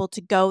people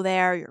to go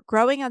there, you're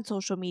growing on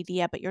social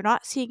media, but you're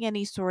not seeing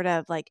any sort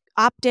of like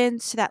opt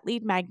ins to that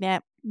lead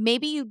magnet.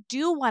 Maybe you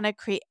do want to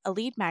create a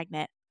lead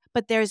magnet,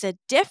 but there's a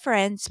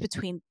difference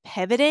between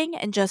pivoting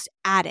and just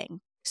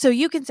adding. So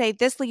you can say,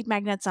 this lead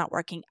magnet's not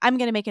working. I'm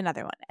going to make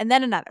another one, and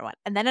then another one,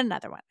 and then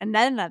another one, and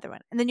then another one.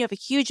 And then you have a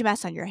huge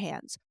mess on your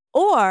hands.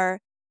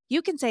 Or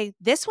you can say,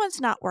 this one's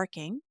not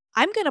working.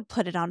 I'm going to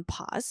put it on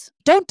pause.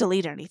 Don't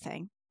delete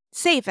anything.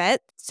 Save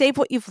it. Save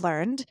what you've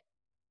learned.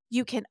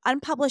 You can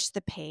unpublish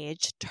the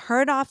page,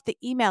 turn off the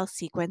email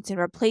sequence, and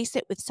replace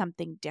it with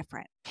something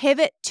different.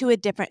 Pivot to a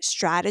different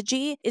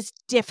strategy is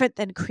different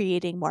than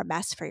creating more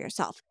mess for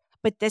yourself.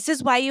 But this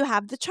is why you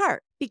have the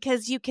chart,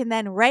 because you can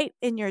then write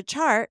in your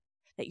chart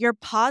that you're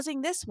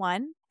pausing this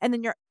one and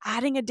then you're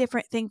adding a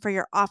different thing for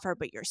your offer,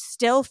 but you're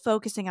still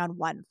focusing on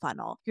one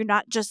funnel. You're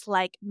not just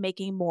like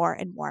making more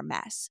and more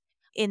mess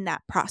in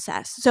that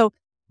process. So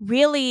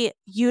really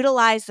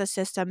utilize the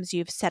systems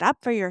you've set up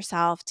for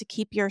yourself to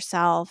keep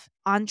yourself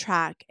on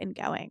track and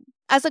going.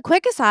 As a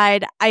quick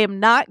aside, I am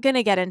not going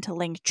to get into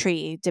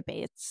Linktree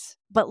debates,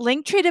 but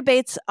Linktree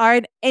debates are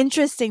an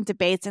interesting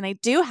debates, and I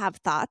do have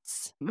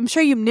thoughts. I'm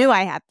sure you knew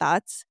I had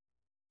thoughts.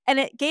 And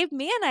it gave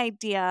me an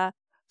idea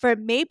for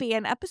maybe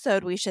an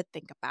episode we should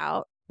think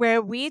about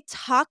where we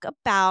talk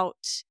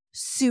about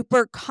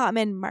super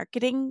common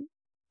marketing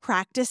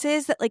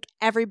practices that like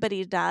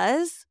everybody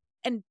does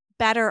and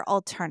better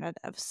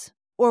alternatives,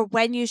 or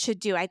when you should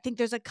do. I think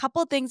there's a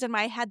couple things in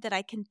my head that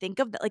I can think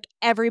of that like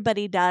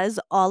everybody does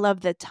all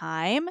of the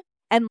time.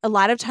 And a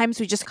lot of times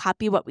we just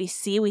copy what we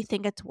see. We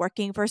think it's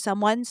working for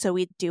someone, so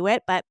we do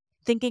it. But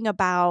thinking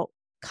about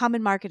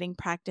common marketing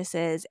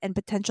practices and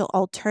potential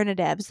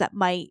alternatives that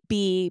might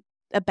be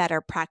a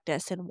better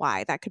practice and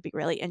why, that could be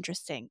really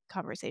interesting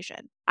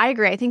conversation. I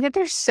agree. I think that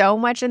there's so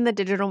much in the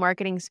digital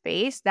marketing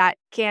space that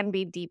can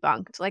be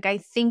debunked. Like, I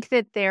think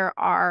that there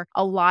are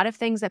a lot of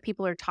things that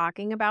people are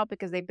talking about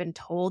because they've been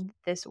told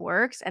this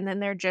works, and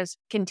then they're just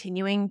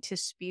continuing to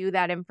spew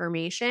that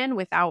information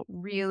without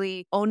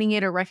really owning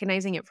it or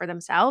recognizing it for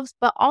themselves.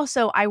 But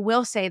also, I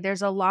will say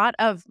there's a lot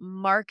of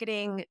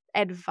marketing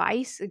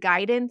advice,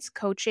 guidance,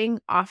 coaching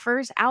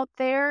offers out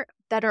there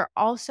that are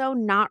also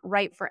not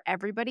right for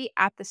everybody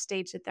at the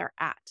stage that they're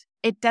at.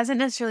 It doesn't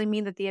necessarily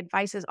mean that the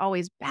advice is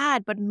always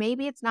bad, but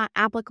maybe it's not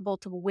applicable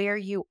to where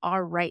you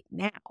are right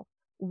now.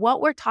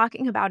 What we're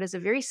talking about is a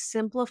very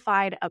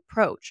simplified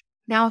approach.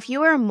 Now, if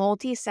you are a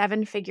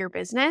multi-7-figure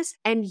business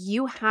and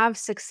you have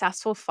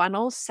successful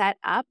funnels set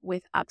up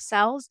with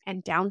upsells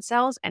and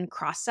downsells and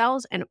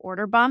cross-sells and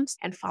order bumps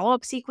and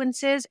follow-up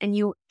sequences, and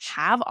you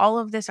have all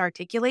of this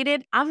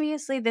articulated,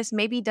 obviously this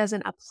maybe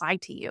doesn't apply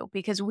to you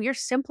because we're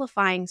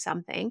simplifying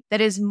something that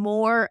is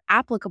more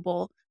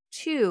applicable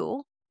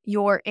to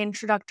your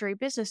introductory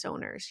business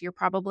owners. You're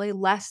probably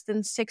less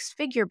than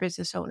 6-figure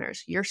business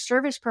owners. Your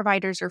service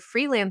providers or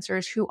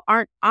freelancers who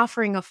aren't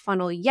offering a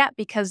funnel yet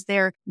because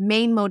their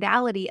main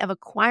modality of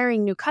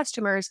acquiring new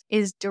customers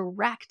is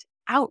direct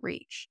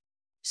outreach.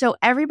 So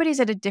everybody's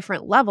at a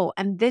different level.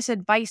 And this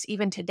advice,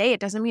 even today, it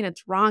doesn't mean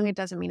it's wrong. It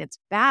doesn't mean it's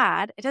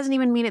bad. It doesn't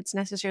even mean it's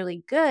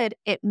necessarily good.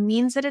 It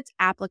means that it's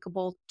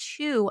applicable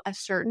to a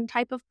certain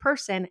type of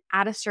person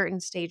at a certain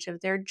stage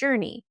of their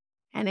journey.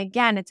 And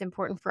again, it's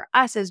important for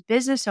us as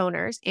business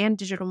owners and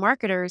digital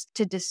marketers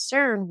to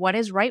discern what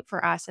is right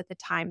for us at the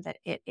time that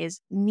it is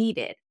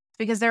needed.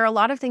 Because there are a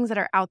lot of things that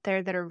are out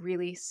there that are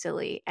really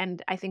silly.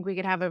 And I think we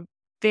could have a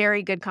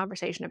very good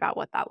conversation about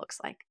what that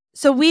looks like.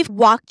 So we've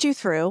walked you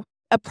through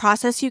a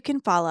process you can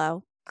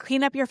follow,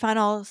 clean up your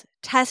funnels,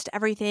 test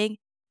everything,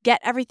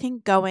 get everything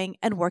going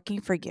and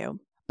working for you.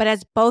 But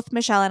as both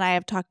Michelle and I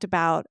have talked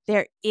about,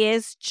 there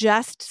is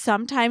just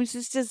sometimes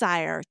this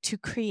desire to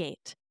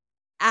create,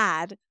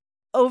 add,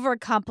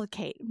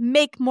 overcomplicate,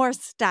 make more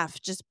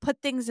stuff, just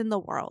put things in the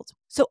world.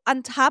 So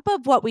on top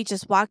of what we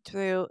just walked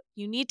through,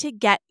 you need to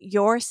get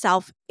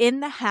yourself in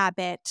the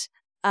habit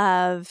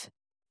of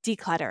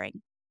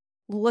decluttering,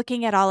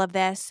 looking at all of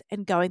this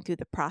and going through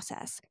the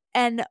process.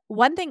 And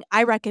one thing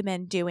I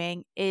recommend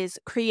doing is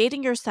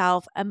creating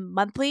yourself a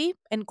monthly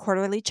and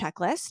quarterly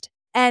checklist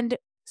and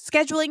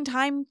scheduling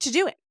time to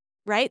do it,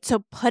 right?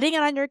 So putting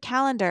it on your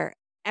calendar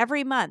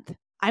every month.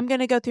 I'm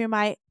going to go through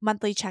my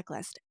monthly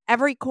checklist.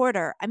 Every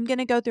quarter, I'm going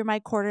to go through my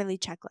quarterly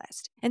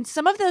checklist. And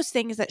some of those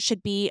things that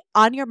should be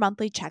on your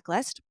monthly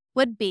checklist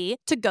would be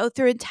to go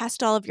through and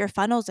test all of your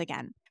funnels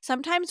again.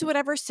 Sometimes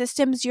whatever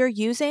systems you're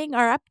using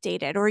are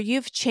updated, or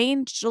you've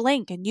changed a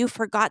link and you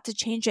forgot to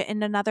change it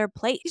in another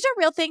place. These are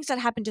real things that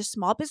happen to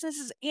small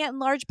businesses and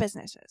large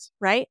businesses,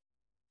 right?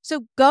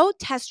 So go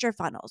test your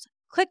funnels.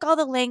 Click all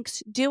the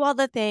links, do all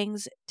the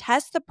things,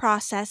 test the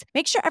process,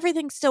 make sure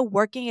everything's still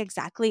working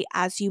exactly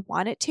as you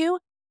want it to.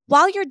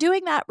 While you're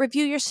doing that,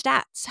 review your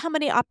stats. How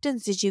many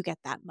opt-ins did you get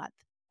that month?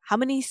 How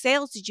many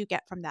sales did you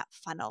get from that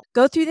funnel?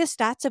 Go through the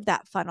stats of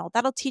that funnel.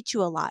 That'll teach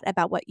you a lot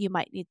about what you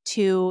might need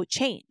to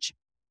change.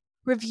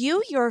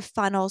 Review your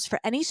funnels for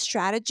any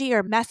strategy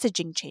or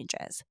messaging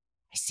changes.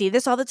 I see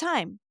this all the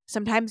time.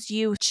 Sometimes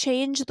you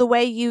change the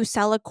way you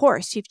sell a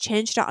course. You've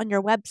changed it on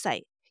your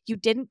website. You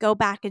didn't go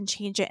back and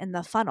change it in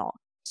the funnel.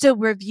 So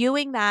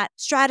reviewing that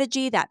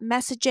strategy, that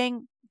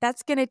messaging,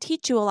 that's going to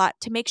teach you a lot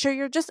to make sure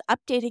you're just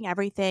updating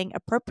everything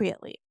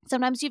appropriately.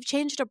 Sometimes you've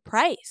changed a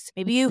price.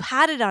 Maybe you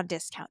had it on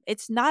discount.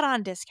 It's not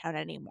on discount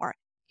anymore.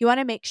 You want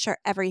to make sure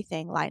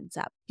everything lines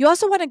up. You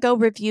also want to go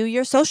review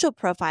your social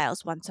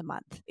profiles once a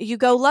month. You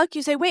go look,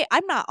 you say, wait,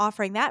 I'm not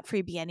offering that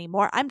freebie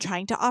anymore. I'm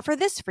trying to offer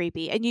this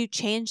freebie. And you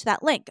change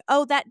that link.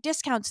 Oh, that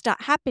discount's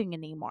not happening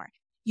anymore.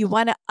 You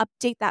want to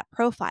update that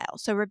profile.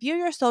 So review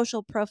your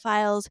social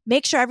profiles,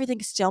 make sure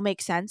everything still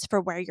makes sense for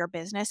where your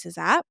business is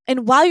at.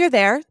 And while you're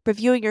there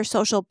reviewing your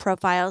social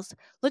profiles,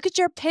 look at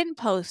your pin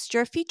posts,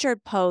 your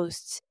featured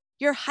posts,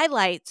 your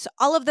highlights,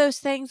 all of those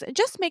things, and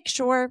just make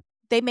sure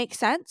they make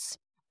sense.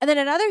 And then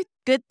another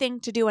good thing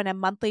to do on a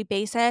monthly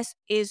basis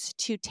is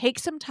to take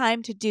some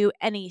time to do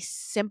any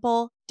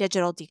simple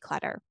digital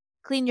declutter.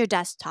 Clean your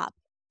desktop,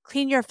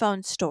 clean your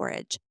phone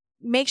storage,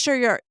 make sure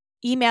your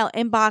email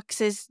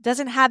inboxes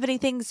doesn't have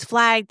anything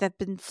flagged that's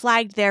been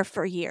flagged there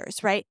for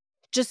years, right?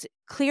 Just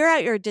clear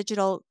out your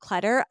digital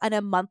clutter on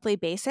a monthly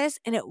basis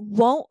and it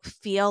won't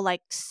feel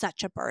like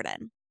such a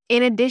burden.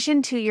 In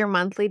addition to your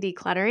monthly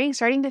decluttering,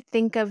 starting to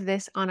think of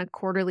this on a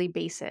quarterly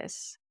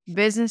basis.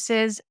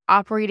 Businesses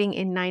operating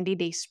in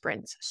 90-day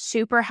sprints,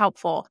 super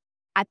helpful.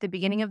 At the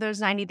beginning of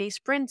those 90-day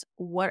sprints,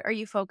 what are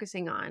you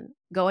focusing on?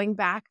 Going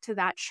back to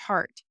that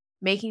chart,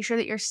 making sure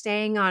that you're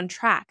staying on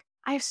track.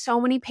 I have so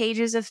many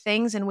pages of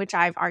things in which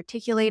I've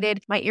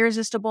articulated my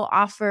irresistible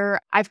offer.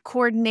 I've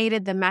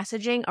coordinated the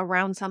messaging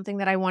around something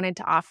that I wanted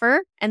to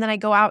offer. And then I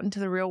go out into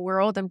the real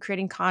world, I'm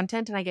creating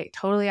content and I get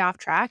totally off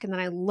track. And then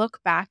I look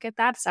back at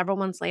that several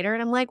months later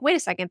and I'm like, wait a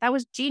second, that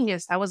was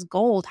genius. That was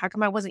gold. How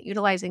come I wasn't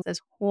utilizing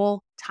this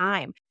whole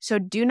time? So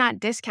do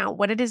not discount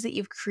what it is that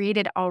you've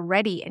created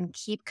already and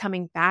keep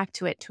coming back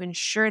to it to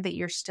ensure that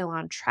you're still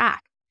on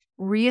track.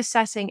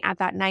 Reassessing at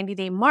that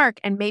 90-day mark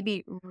and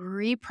maybe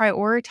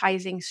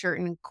reprioritizing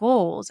certain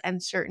goals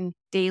and certain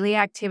daily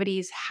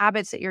activities,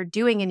 habits that you're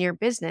doing in your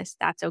business,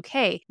 that's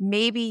okay.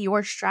 Maybe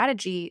your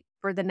strategy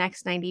for the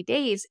next 90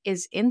 days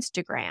is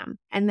Instagram.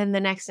 And then the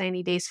next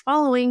 90 days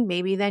following,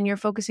 maybe then you're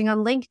focusing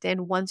on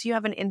LinkedIn once you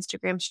have an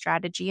Instagram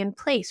strategy in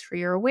place for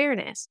your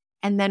awareness.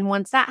 And then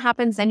once that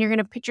happens, then you're going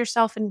to pitch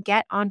yourself and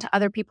get onto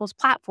other people's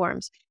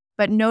platforms.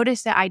 But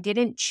notice that I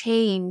didn't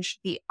change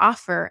the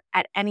offer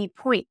at any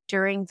point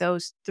during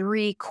those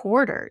 3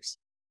 quarters.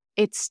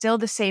 It's still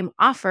the same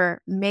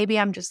offer. Maybe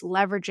I'm just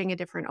leveraging a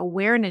different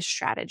awareness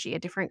strategy, a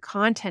different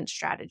content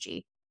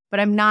strategy, but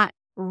I'm not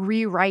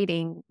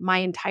rewriting my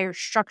entire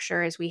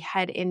structure as we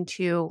head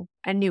into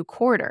a new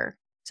quarter.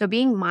 So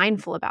being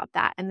mindful about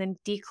that and then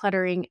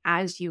decluttering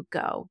as you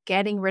go,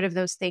 getting rid of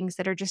those things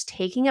that are just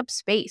taking up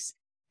space.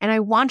 And I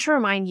want to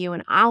remind you,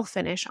 and I'll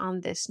finish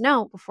on this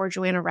note before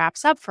Joanna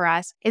wraps up for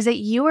us, is that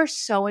you are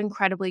so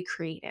incredibly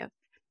creative.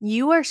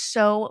 You are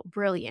so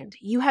brilliant.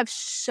 You have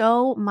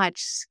so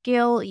much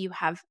skill. You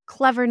have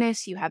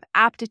cleverness. You have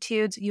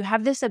aptitudes. You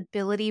have this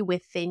ability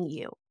within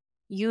you.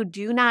 You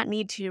do not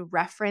need to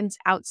reference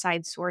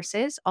outside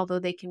sources, although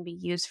they can be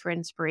used for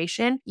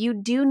inspiration. You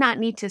do not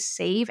need to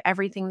save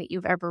everything that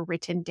you've ever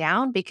written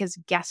down because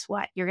guess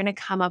what? You're going to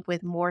come up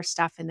with more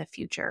stuff in the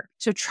future.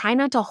 So try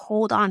not to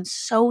hold on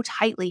so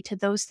tightly to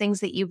those things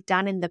that you've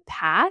done in the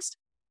past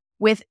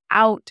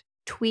without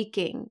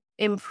tweaking,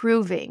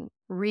 improving,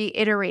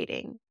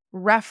 reiterating,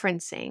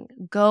 referencing,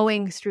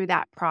 going through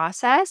that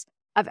process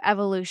of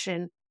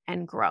evolution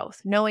and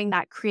growth, knowing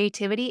that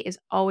creativity is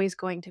always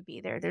going to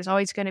be there. There's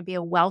always going to be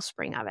a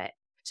wellspring of it.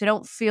 So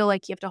don't feel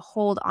like you have to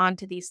hold on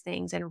to these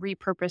things and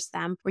repurpose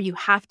them, or you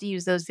have to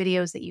use those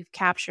videos that you've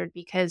captured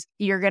because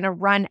you're going to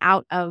run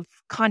out of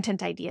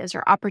content ideas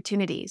or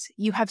opportunities.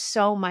 You have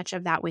so much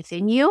of that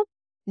within you.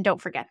 And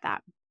don't forget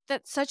that.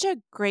 That's such a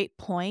great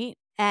point.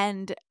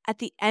 And at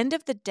the end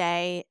of the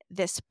day,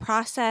 this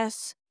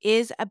process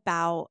is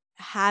about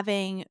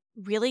having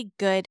really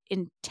good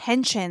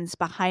intentions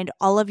behind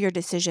all of your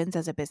decisions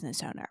as a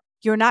business owner.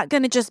 You're not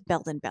going to just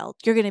build and build.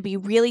 You're going to be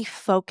really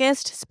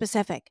focused,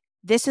 specific.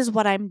 This is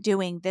what I'm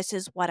doing. This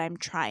is what I'm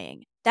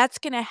trying. That's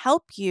going to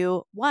help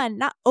you, one,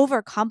 not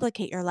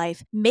overcomplicate your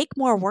life, make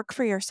more work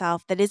for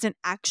yourself that isn't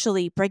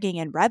actually bringing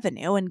in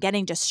revenue and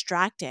getting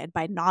distracted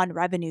by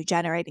non-revenue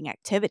generating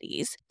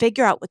activities.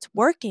 Figure out what's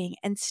working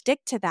and stick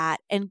to that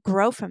and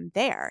grow from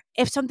there.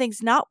 If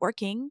something's not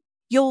working,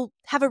 you'll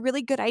have a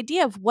really good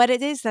idea of what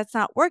it is that's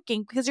not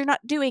working because you're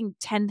not doing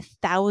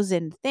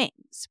 10,000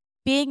 things.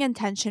 Being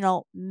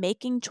intentional,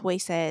 making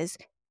choices.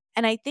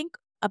 And I think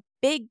a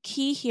big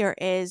key here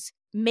is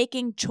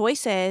making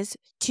choices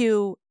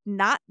to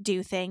not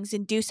do things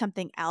and do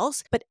something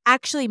else, but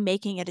actually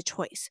making it a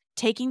choice,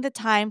 taking the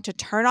time to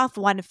turn off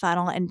one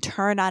funnel and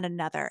turn on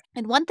another.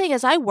 And one thing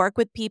as I work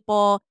with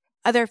people,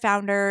 other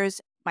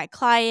founders, my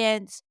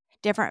clients,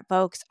 different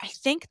folks, I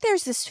think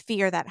there's this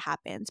fear that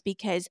happens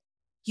because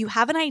you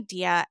have an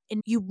idea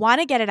and you want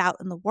to get it out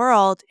in the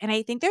world. And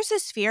I think there's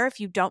this fear if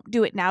you don't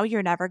do it now,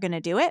 you're never going to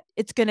do it.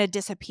 It's going to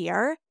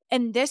disappear.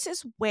 And this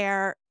is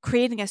where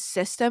creating a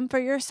system for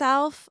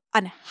yourself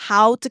on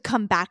how to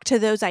come back to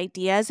those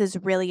ideas is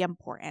really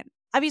important.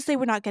 Obviously,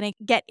 we're not going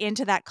to get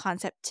into that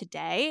concept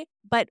today,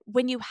 but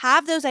when you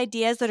have those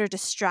ideas that are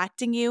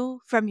distracting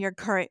you from your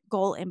current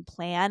goal and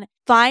plan,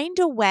 find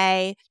a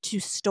way to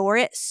store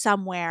it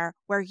somewhere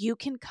where you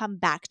can come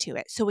back to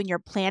it. So when you're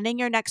planning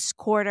your next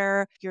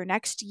quarter, your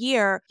next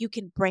year, you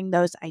can bring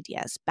those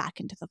ideas back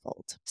into the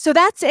fold. So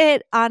that's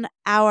it on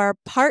our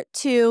part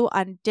 2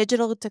 on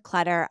digital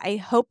declutter. I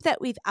hope that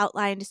we've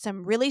outlined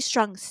some really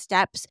strong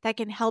steps that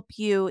can help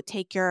you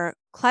take your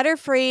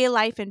clutter-free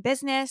life and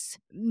business,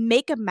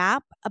 make a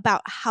map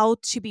about how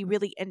to be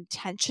really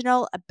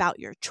intentional about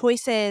your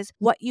choices,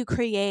 what you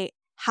create,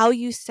 how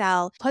you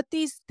sell. Put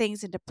these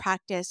things into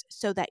practice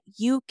so that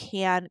you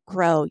can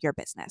grow your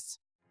business.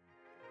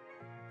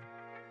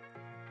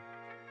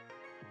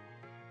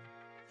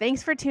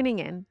 Thanks for tuning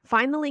in.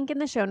 Find the link in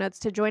the show notes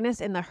to join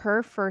us in the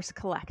Her First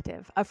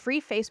Collective, a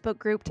free Facebook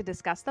group to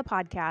discuss the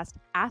podcast,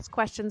 ask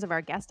questions of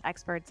our guest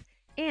experts,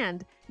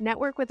 and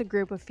network with a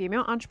group of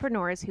female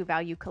entrepreneurs who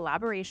value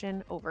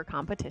collaboration over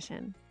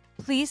competition.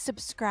 Please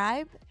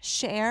subscribe,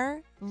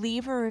 share,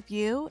 leave a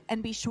review,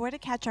 and be sure to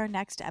catch our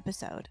next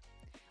episode.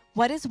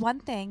 What is one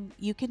thing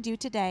you can do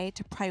today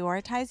to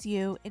prioritize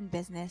you in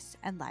business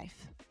and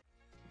life?